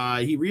came.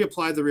 He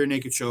reapplied the rear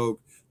naked choke,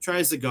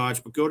 tries the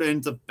gotch, but Goto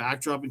ends up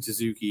backdropping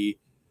Suzuki.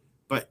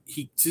 But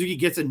Suzuki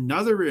gets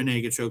another rear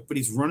naked choke, but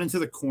he's running to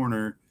the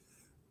corner.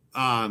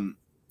 And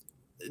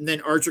then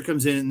Archer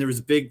comes in, and there was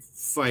a big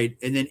fight.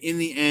 And then in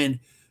the end,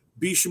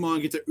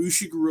 Bishamon gets the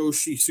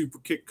Ushigoroshi super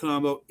kick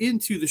combo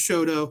into the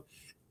Shoto,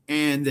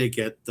 and they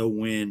get the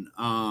win.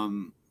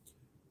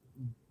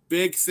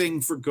 Big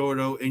thing for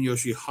Goto and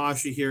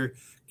Yoshi-Hashi here,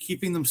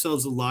 keeping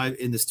themselves alive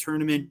in this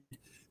tournament.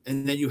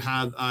 And then you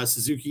have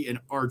Suzuki and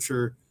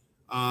Archer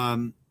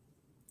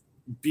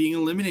being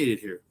eliminated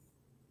here.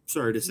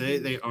 Sorry to say,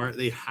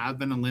 they have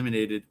been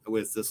eliminated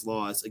with this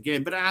loss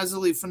again, but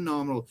absolutely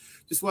phenomenal.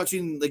 Just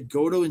watching like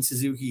Goto and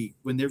Suzuki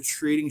when they're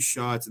trading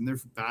shots and they're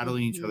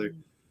battling each other.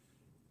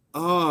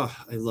 Oh,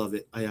 I love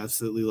it. I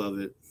absolutely love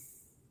it.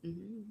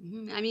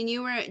 I mean,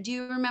 do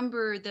you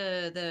remember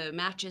the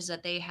matches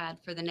that they had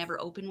for the never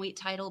openweight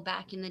title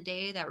back in the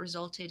day that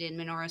resulted in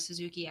Minoru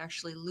Suzuki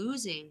actually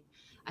losing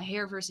a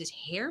hair versus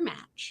hair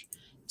match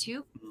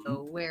to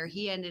where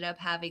he ended up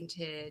having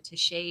to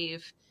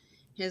shave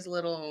his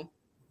little,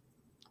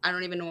 I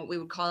don't even know what we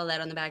would call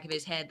that on the back of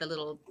his head, the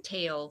little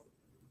tail,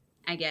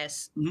 I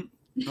guess.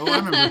 Oh, I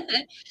remember.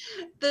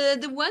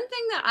 The one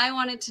thing that I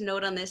wanted to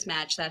note on this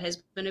match that has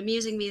been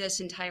amusing me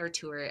this entire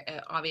tour,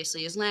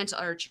 obviously, is Lance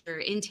Archer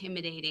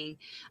intimidating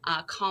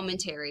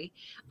commentary.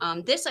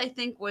 This, I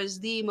think, was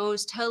the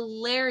most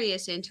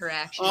hilarious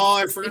interaction. Oh,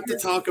 I forgot to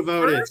talk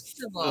about it.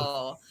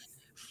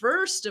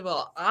 First of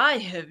all, I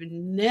have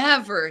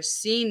never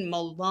seen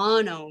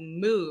Milano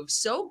move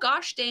so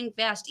gosh dang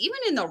fast, even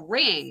in the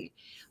ring,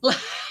 like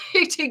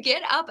to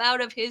get up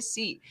out of his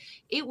seat.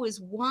 It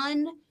was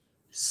one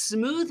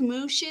smooth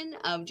motion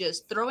of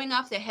just throwing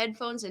off the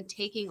headphones and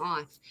taking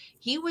off.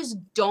 He was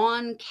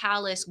Don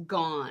Callis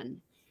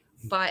gone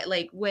by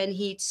like when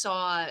he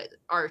saw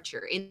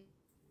Archer, in the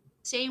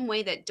same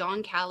way that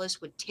Don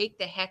Callis would take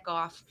the heck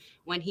off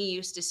when he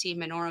used to see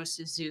Minoru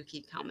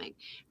Suzuki coming.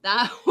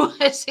 That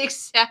was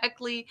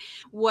exactly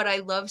what I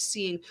love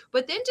seeing.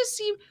 But then to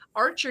see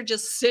Archer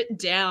just sit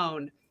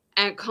down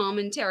at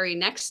commentary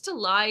next to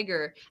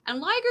Liger, and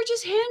Liger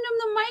just hand him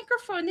the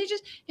microphone. They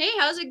just, hey,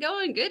 how's it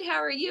going? Good. How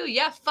are you?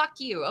 Yeah, fuck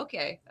you.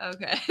 Okay.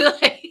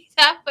 Like,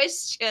 that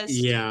was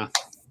just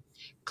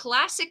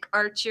classic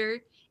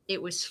Archer.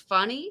 It was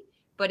funny,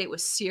 but it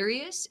was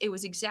serious. It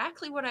was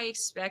exactly what I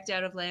expect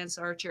out of Lance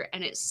Archer,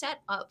 and it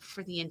set up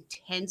for the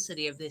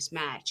intensity of this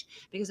match.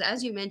 Because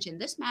as you mentioned,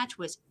 this match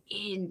was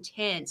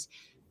intense.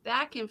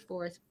 Back and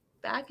forth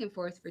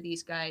for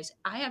these guys.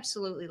 I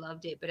absolutely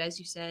loved it. But as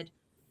you said,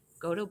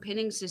 Goto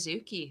pinning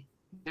Suzuki.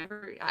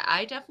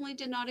 I definitely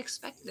did not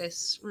expect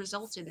this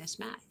result in this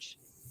match.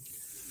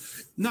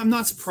 No, I'm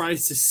not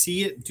surprised to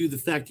see it due to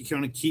the fact you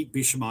kind of keep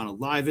Bishamon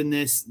alive in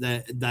this.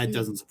 That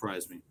doesn't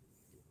surprise me.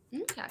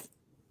 Okay.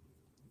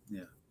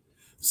 Yeah.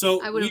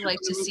 So I would have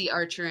liked to see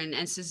Archer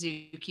and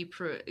Suzuki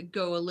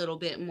go a little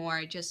bit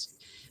more,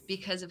 just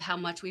because of how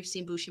much we've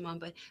seen Bushimon.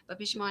 But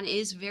Bushimon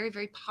is very,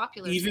 very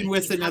popular. Even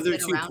with another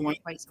 2 points, for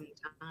quite some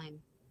time.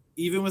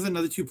 Even with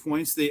another 2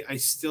 points, I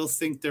still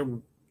think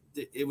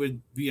it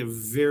would be a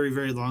very,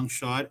 very long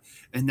shot,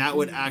 and that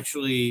would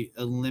actually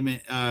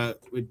limit.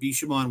 With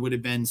Bishamon would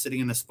have been sitting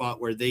in a spot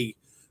where they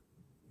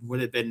would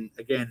have been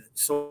again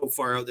so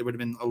far out. There would have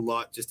been a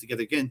lot just to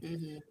get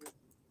again.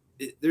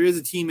 There is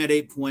a team at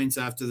 8 points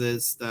after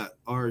this that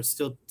are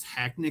still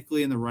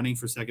technically in the running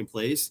for second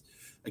place.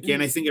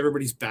 Again, I think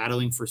everybody's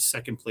battling for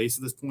second place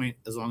at this point,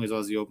 as long as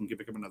Aussie Open can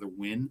pick up another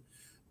win.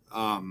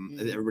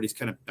 Everybody's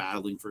kind of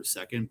battling for a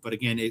second. But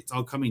again, it's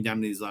all coming down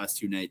to these last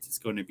 2 nights. It's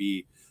going to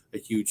be a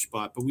huge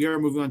spot. But we are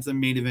moving on to the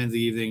main event of the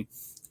evening,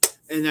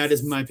 and that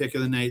is my pick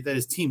of the night. That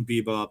is Team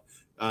Bebop,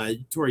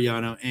 Toru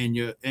Yano, and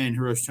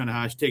Hiroshi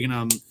Tanahashi taking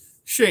on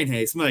Shane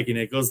Hayes, Mikey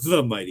Nichols,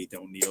 the mighty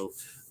Don't Kneel.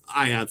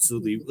 I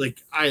absolutely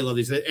I love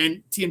these.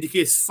 And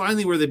TMDK is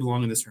finally where they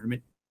belong in this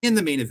tournament, in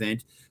the main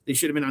event. They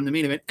should have been on the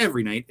main event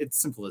every night. It's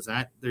simple as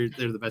that. They're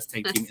the best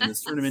tag team in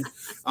this tournament.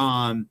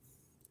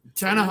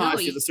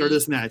 Tanahashi at the start of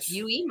this match.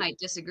 UE might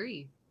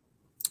disagree.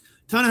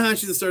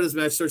 Tanahashi at the start of this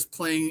match starts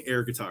playing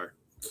air guitar.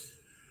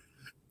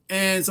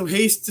 And so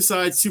Hayes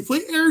decides to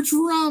play air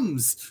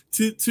drums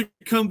to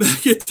come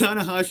back at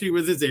Tanahashi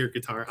with his air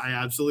guitar. I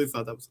absolutely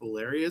thought that was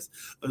hilarious.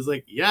 I was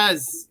like,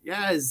 yes.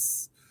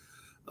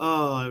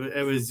 Oh, I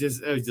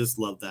just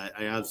love that.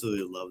 I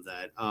absolutely love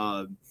that.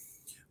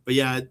 But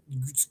yeah,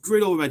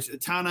 great over match.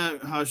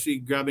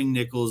 Tanahashi grabbing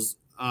Nichols.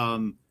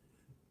 Sorry,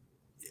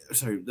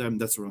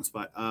 that's the wrong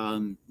spot.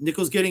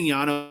 Nichols getting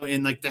Yano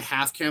in like the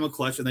half camel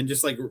clutch, and then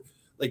just like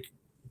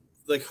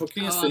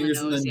hooking his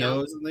fingers in the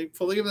nose and like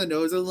pulling him in the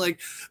nose. I'm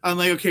like,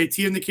 okay,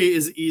 TMDK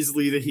is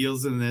easily the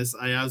heels in this.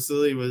 I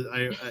absolutely was.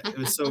 It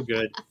was so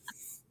good.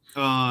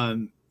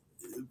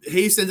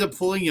 Hayes ends up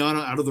pulling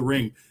Yano out of the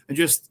ring and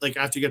just like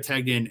after he got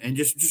tagged in and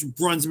just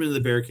runs him into the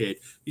barricade.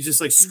 He's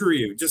just like, screw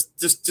you.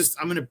 Just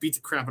I'm gonna beat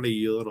the crap out of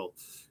you,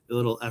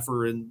 little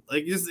effer. And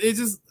like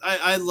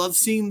I love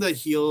seeing the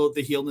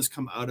heelness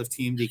come out of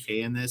Team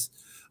DK in this.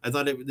 I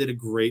thought it did a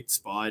great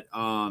spot.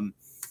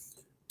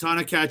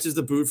 Tana catches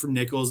the boot from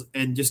Nichols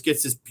and just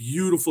gets this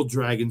beautiful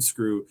dragon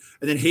screw.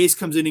 And then Hayes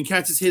comes in and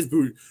catches his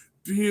boot.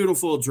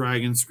 Beautiful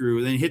dragon screw.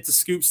 And then hits a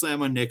scoop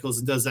slam on Nichols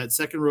and does that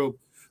second rope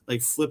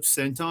like flip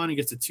senton and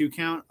gets a 2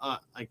 count.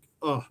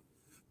 But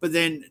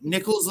then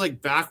Nichols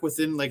like back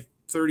within like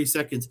 30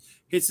 seconds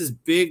hits this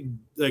big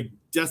like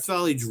Death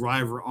Valley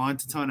driver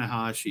onto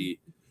Tanahashi.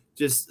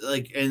 Just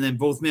like, and then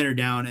both men are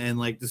down, and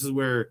like this is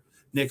where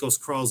Nichols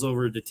crawls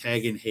over to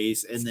tag in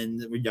Hayes, and then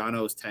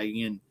Yano is tagging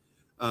in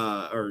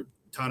or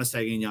Tana's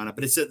tagging in Yano.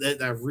 But it's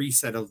that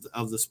reset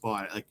of the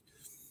spot. Like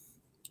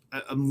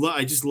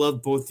I just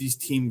love both these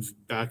teams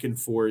back and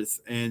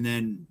forth. And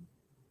then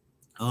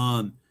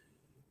Tana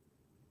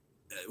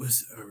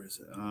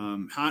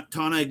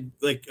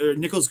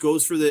Nichols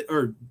goes for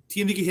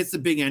TMDK hits the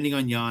big ending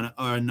on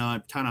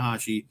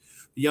Tanahashi.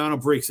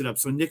 Yano breaks it up,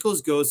 so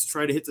Nichols goes to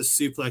try to hit the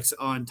suplex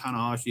on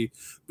Tanahashi,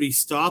 but he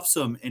stops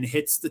him and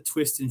hits the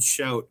twist and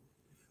shout.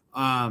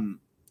 And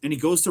he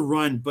goes to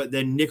run, but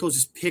then Nichols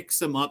just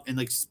picks him up and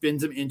like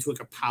spins him into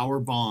like a power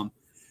bomb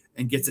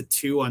and gets a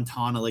 2 on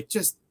Tana. Like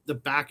just the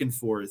back and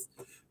forth.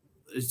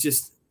 It's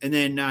just, and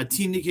then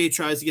TMDK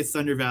tries to get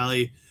Thunder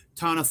Valley.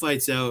 Tana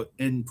fights out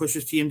and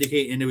pushes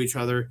TMDK into each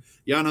other.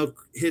 Yano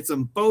hits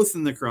them both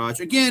in the crotch.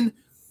 Again,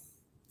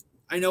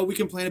 I know we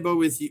complain about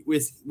with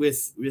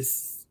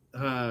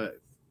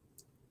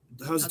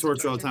House of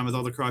Torture all the time with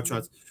all the crotch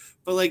shots,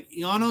 but like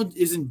Yano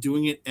isn't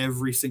doing it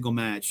every single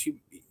match.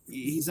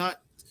 He's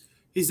not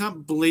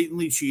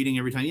blatantly cheating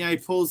every time. Yeah, he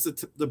pulls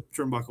the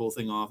turnbuckle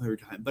thing off every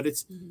time, but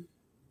it's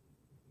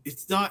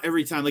not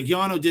every time. Like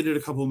Yano did it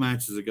a couple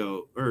matches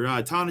ago, or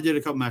Tana did it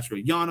a couple matches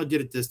ago. Yano did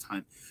it this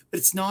time, but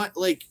it's not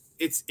like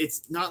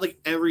not like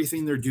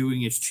everything they're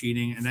doing is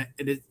cheating. And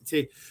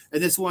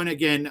this one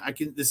again, I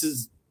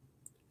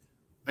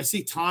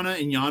see Tana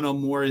and Yano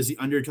more as the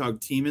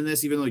underdog team in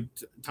this, even though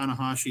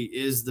Tanahashi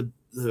is the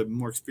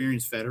more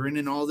experienced veteran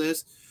in all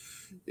this.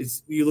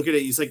 It's, you look at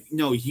it, he's like,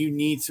 no, he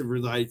needs to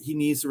rely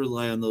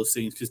on those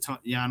things because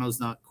Yano's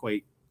not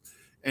quite.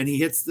 And he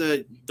hits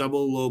the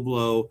double low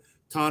blow.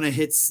 Tana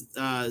hits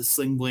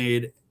Sling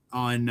Blade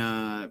on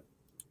I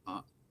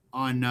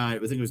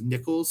think it was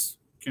Nichols.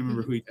 Can't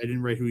remember I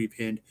didn't write who he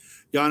pinned.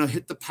 Yano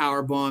hit the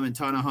power bomb and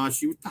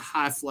Tanahashi with the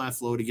high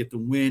flat low to get the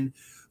win.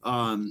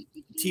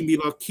 Team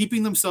Bebop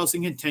keeping themselves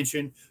in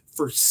contention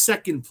for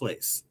second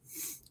place.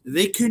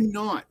 They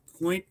cannot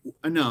point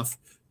enough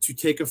to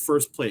take a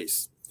first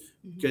place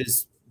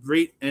because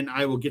great, and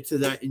I will get to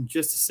that in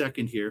just a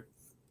second here.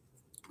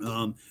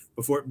 But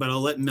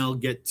I'll let Mel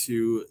get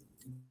to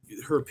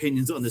her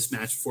opinions on this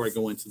match before I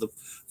go into the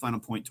final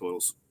point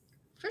totals.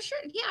 For sure.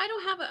 Yeah, I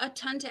don't have a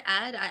ton to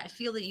add. I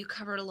feel that you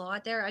covered a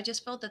lot there. I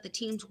just felt that the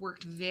teams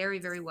worked very,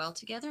 very well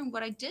together. And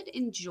what I did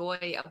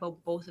enjoy about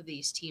both of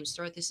these teams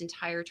throughout this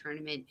entire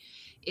tournament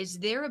is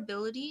their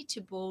ability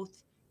to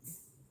both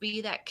be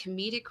that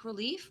comedic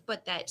relief,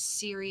 but that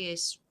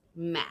serious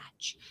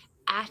match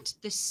at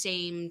the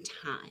same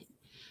time.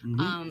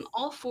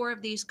 All four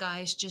of these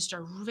guys just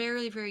are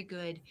very, very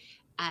good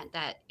at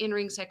that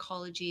in-ring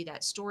psychology,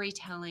 that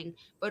storytelling,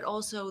 but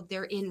also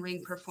their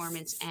in-ring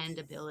performance and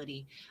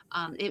ability.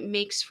 It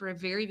makes for a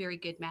very, very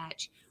good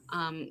match.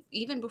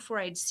 Even before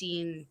I'd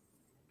seen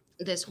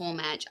this whole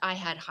match, I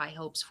had high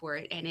hopes for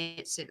it, and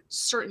it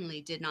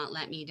certainly did not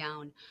let me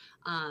down.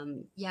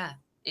 Yeah,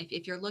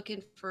 if you're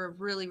looking for a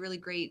really, really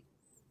great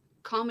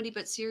comedy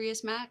but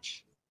serious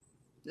match,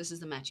 this is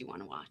the match you want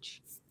to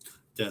watch.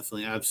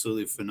 Definitely,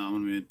 absolutely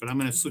phenomenal. But I'm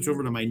going to switch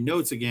over to my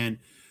notes again.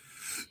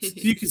 So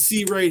you can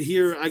see right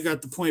here, I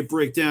got the point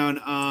breakdown.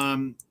 Up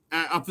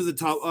at the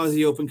top,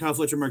 Aussie Open, Kyle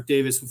Fletcher, Mark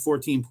Davis with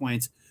 14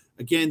 points.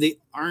 Again, these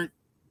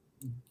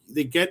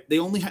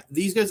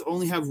guys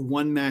only have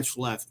one match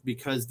left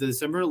because the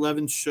December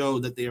 11th show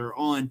that they are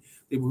on,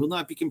 they will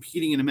not be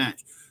competing in a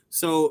match.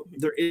 So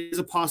there is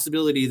a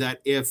possibility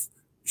that if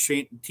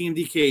Team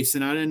DK,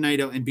 Sonata,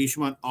 Naito, and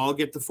Bishamon all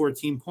get the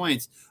 14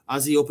 points,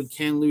 Aussie Open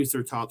can lose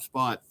their top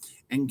spot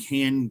and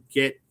can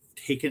get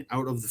taken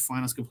out of the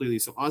finals completely.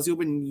 So Aussie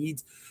Open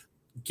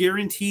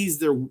guarantees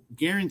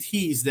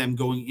them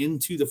going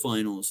into the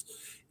finals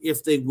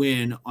if they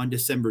win on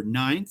December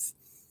 9th.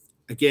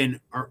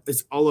 Again,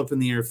 it's all up in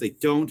the air if they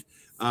don't.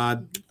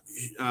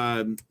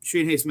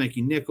 Shane Hayes,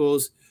 Mikey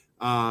Nichols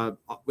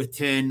with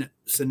 10,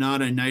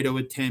 Sonata and Naito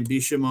with 10,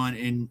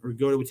 Bishamon and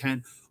Goto with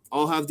 10,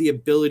 all have the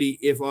ability,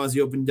 if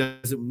Aussie Open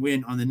doesn't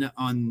win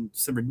on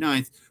December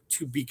 9th,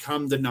 to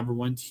become the number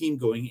one team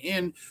going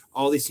in.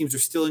 All these teams are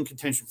still in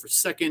contention for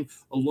second,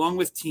 along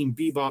with Team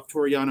Bebop,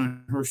 Toriano,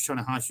 and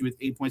Hirooki with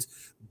 8 points.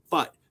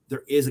 But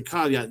there is a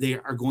caveat. They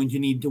are going to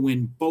need to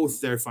win both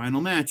their final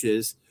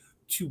matches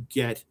to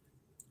get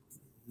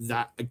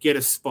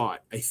a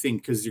spot, I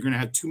think, because you're going to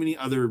have too many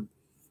other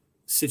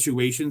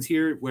situations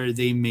here where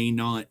they may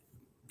not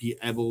be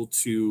able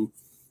to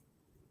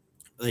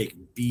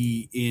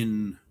be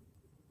in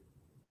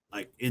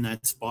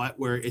that spot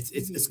where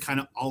it's kind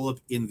of all up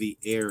in the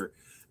air.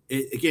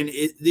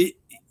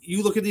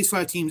 You look at these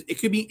 5 teams, it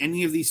could be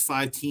any of these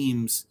 5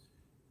 teams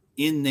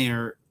in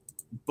there,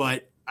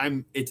 but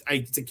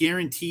it's a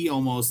guarantee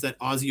almost that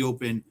Aussie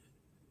Open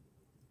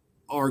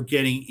are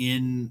getting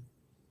in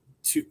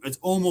to. It's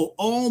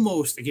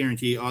almost a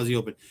guarantee Aussie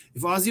Open.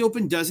 If Aussie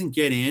Open doesn't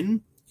get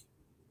in,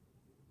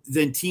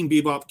 then Team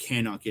Bebop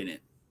cannot get in.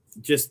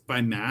 Just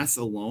by math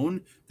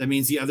alone, that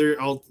means two of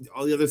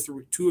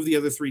the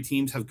other 3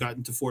 teams have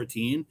gotten to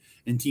 14,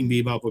 and Team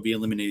Bebop will be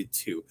eliminated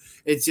too.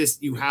 It's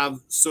just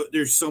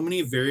there's so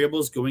many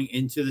variables going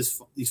into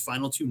these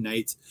final 2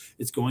 nights.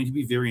 It's going to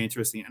be very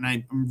interesting,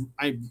 and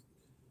I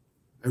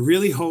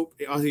really hope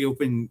Aussie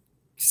Open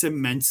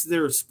cements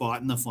their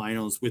spot in the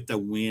finals with the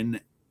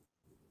win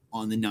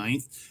on the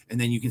 9th, and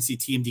then you can see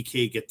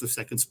TMDK get the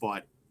second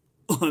spot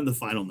on the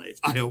final night.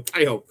 I hope.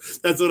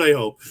 That's what I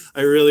hope.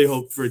 I really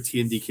hope for a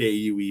TMDK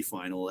UE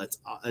final. That's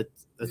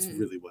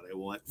really what I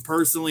want.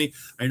 Personally,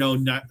 I know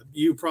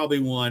you probably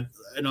want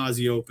an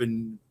Aussie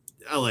Open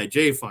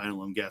LIJ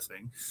final, I'm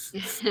guessing.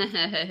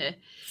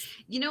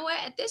 You know what?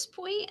 At this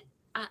point,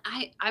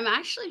 I'm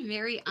actually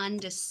very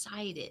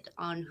undecided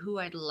on who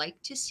I'd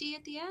like to see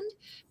at the end,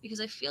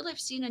 because I feel I've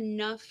seen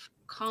enough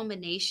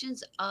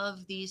combinations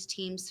of these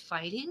teams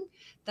fighting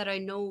that I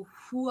know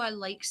who I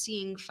like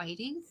seeing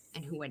fighting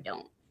and who I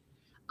don't.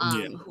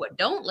 Who I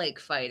don't like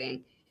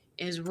fighting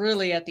is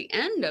really at the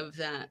end of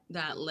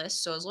that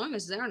list. So as long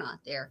as they're not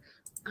there,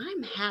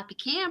 I'm happy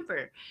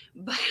camper.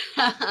 But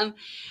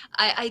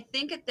I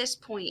think at this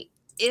point,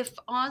 if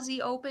Aussie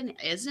Open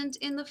isn't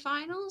in the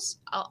finals,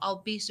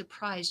 I'll be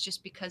surprised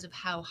just because of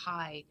how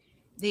high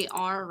they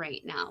are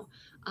right now.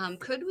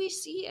 Could we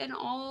see an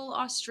all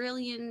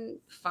Australian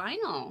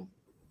final?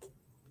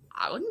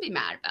 I wouldn't be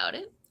mad about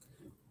it.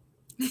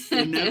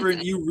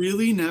 You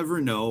really never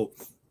know.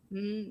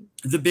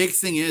 The big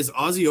thing is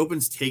Aussie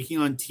Open's taking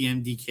on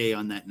TMDK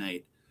on that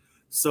night.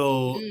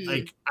 So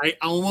I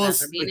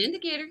almost be an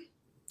indicator.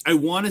 I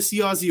want to see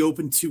Aussie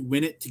Open to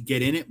win it, to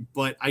get in it,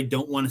 but I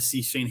don't want to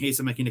see Shane Hayes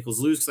and Mikey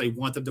Nichols lose because I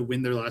want them to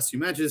win their last 2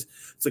 matches.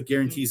 So it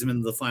guarantees them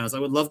into the finals. I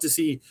would love to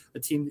see a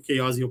TMDK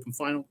Aussie Open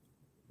final.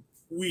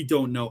 We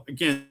don't know.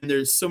 Again,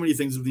 there's so many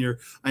things in the air.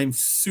 I'm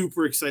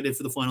super excited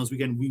for the finals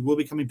weekend. We will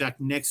be coming back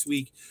next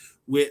week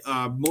with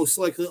most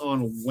likely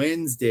on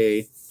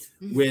Wednesday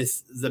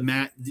with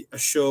a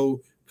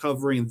show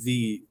covering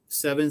the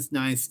 7th,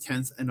 9th,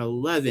 10th, and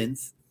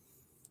 11th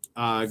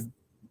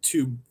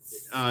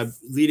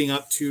leading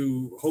up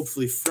to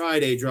hopefully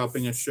Friday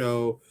dropping a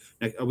show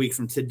a week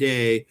from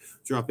today,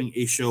 dropping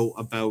a show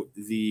about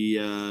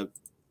the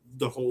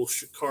whole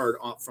card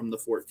from the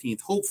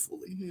 14th.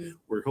 Hopefully,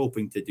 we're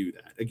hoping to do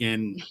that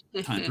again,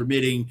 time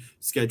permitting,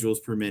 schedules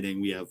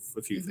permitting. We have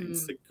a few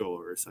things to go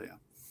over. So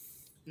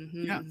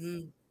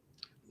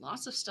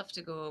lots of stuff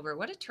to go over.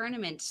 What a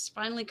tournament. It's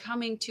finally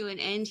coming to an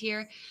end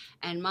here,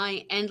 and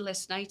my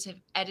endless nights of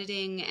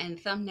editing and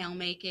thumbnail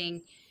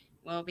making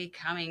will be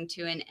coming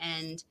to an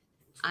end.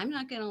 I'm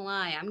not gonna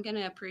lie, I'm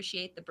gonna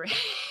appreciate the break.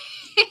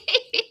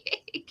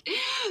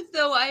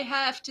 Though I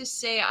have to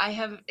say, I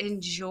have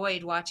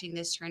enjoyed watching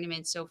this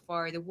tournament so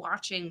far. The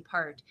watching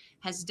part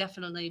has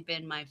definitely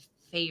been my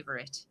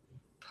favorite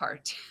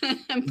part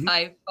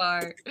by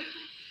far.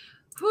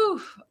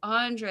 Whew,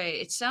 Andre,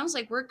 it sounds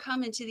like we're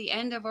coming to the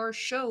end of our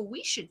show.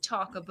 We should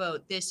talk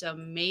about this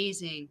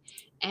amazing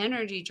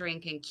energy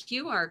drink and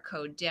QR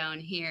code down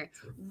here.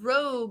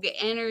 Rogue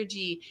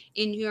Energy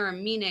in your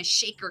Mina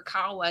Shaker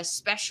Kawa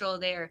special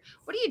there.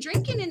 What are you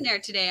drinking in there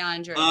today,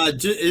 Andre?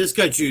 It's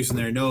got juice in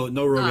there. No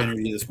Rogue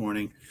Energy this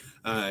morning.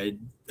 I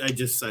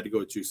just decided to go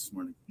with juice this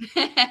morning.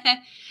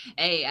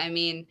 Hey, I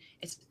mean,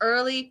 it's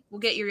early. We'll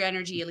get your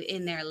energy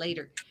in there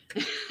later.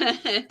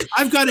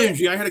 I've got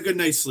energy. I had a good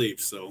night's sleep,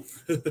 so.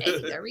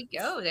 Hey, there we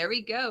go. There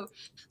we go.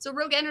 So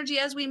Rogue Energy,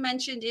 as we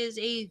mentioned, is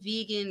a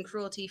vegan,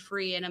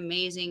 cruelty-free, and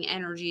amazing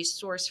energy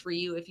source for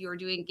you if you are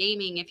doing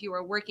gaming, if you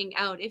are working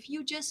out, if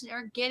you just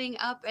are getting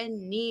up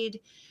and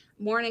need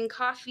morning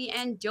coffee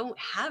and don't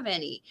have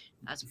any.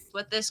 That's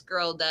what this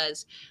girl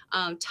does.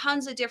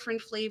 Tons of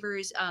different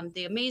flavors.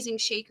 The amazing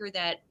shaker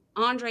that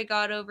Andre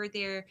got over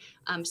there,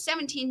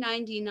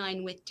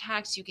 $17.99 with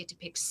tax. You get to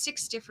pick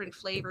 6 different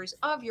flavors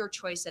of your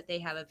choice that they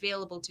have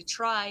available to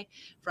try,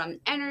 from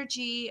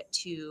energy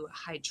to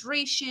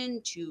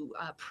hydration to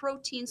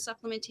protein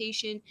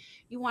supplementation.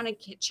 You want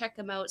to check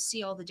them out,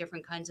 see all the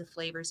different kinds of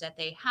flavors that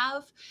they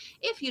have.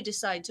 If you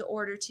decide to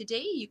order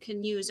today, you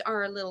can use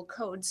our little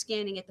code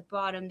scanning at the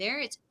bottom there.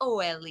 It's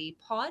OLE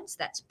Pods,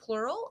 that's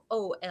plural,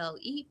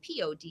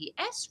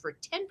 OLEPODS, for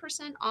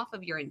 10% off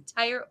of your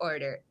entire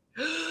order.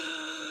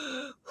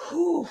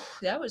 Whew,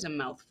 that was a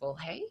mouthful,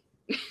 hey?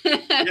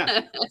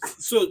 Yeah.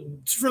 So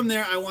from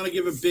there, I want to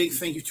give a big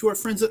thank you to our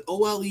friends at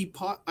OLE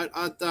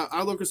at the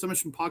Our Local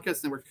Submission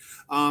Podcast Network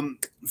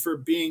for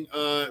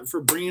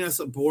bringing us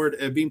aboard,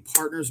 being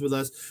partners with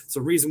us. It's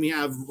the reason we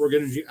have Rogue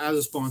Energy as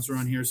a sponsor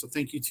on here. So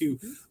thank you to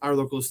Our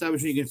Local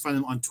Establishment. You can find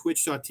them on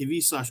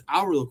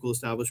twitch.tv/Our Local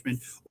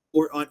Establishment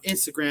or on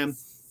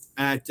Instagram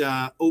at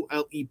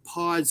OLE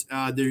Pods.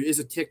 There is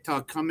a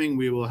TikTok coming.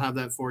 We will have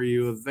that for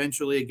you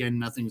eventually. Again,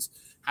 nothing's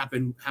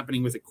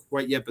happening with it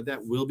quite yet, but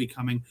that will be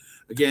coming.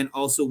 Again,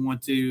 also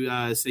want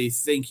to say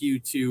thank you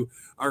to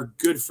our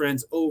good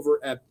friends over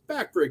at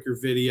Backbreaker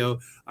Video,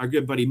 our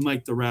good buddy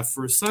Mike the Ref,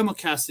 for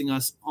simulcasting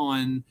us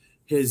on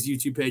his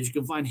YouTube page. You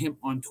can find him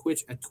on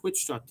Twitch at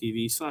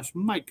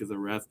twitch.tv/Mike the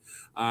Ref.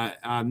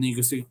 Then you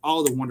can see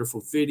all the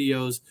wonderful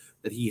videos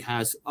that he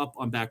has up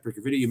on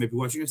Backbreaker Video. You may be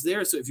watching us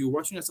there. So if you're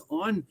watching us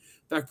on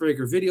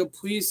Backbreaker Video,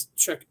 please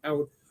check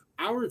out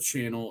our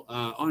channel,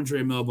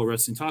 Andre Melball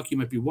Wrestling Talk. You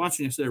might be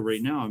watching us there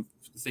right now.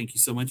 Thank you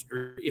so much.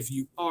 Or if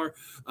you are,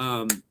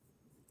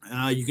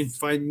 you can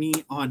find me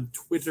on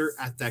Twitter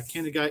at That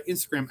Canada Guy,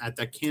 Instagram at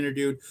That Canada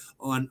Dude,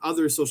 on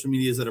other social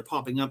medias that are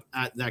popping up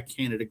at That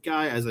Canada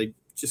Guy, as I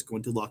just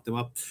going to lock them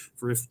up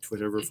for if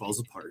Twitter ever falls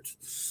apart.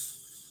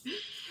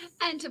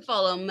 And to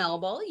follow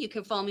Melball, you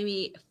can follow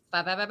me.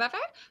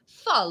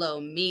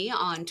 Follow me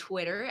on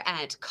Twitter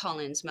at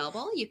Collins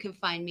Melball. You can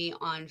find me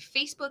on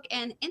Facebook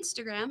and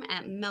Instagram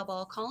at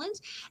Melball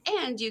Collins.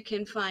 And you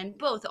can find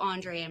both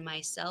Andre and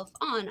myself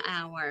on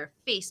our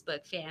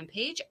Facebook fan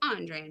page,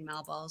 Andre and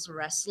Melball's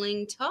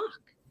Wrestling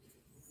Talk.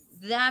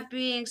 That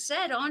being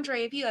said,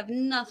 Andre, if you have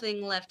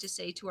nothing left to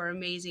say to our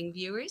amazing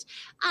viewers,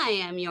 I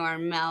am your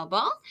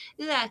Melball.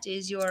 That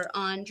is your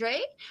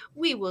Andre.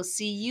 We will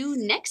see you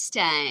next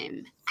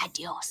time.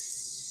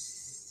 Adios.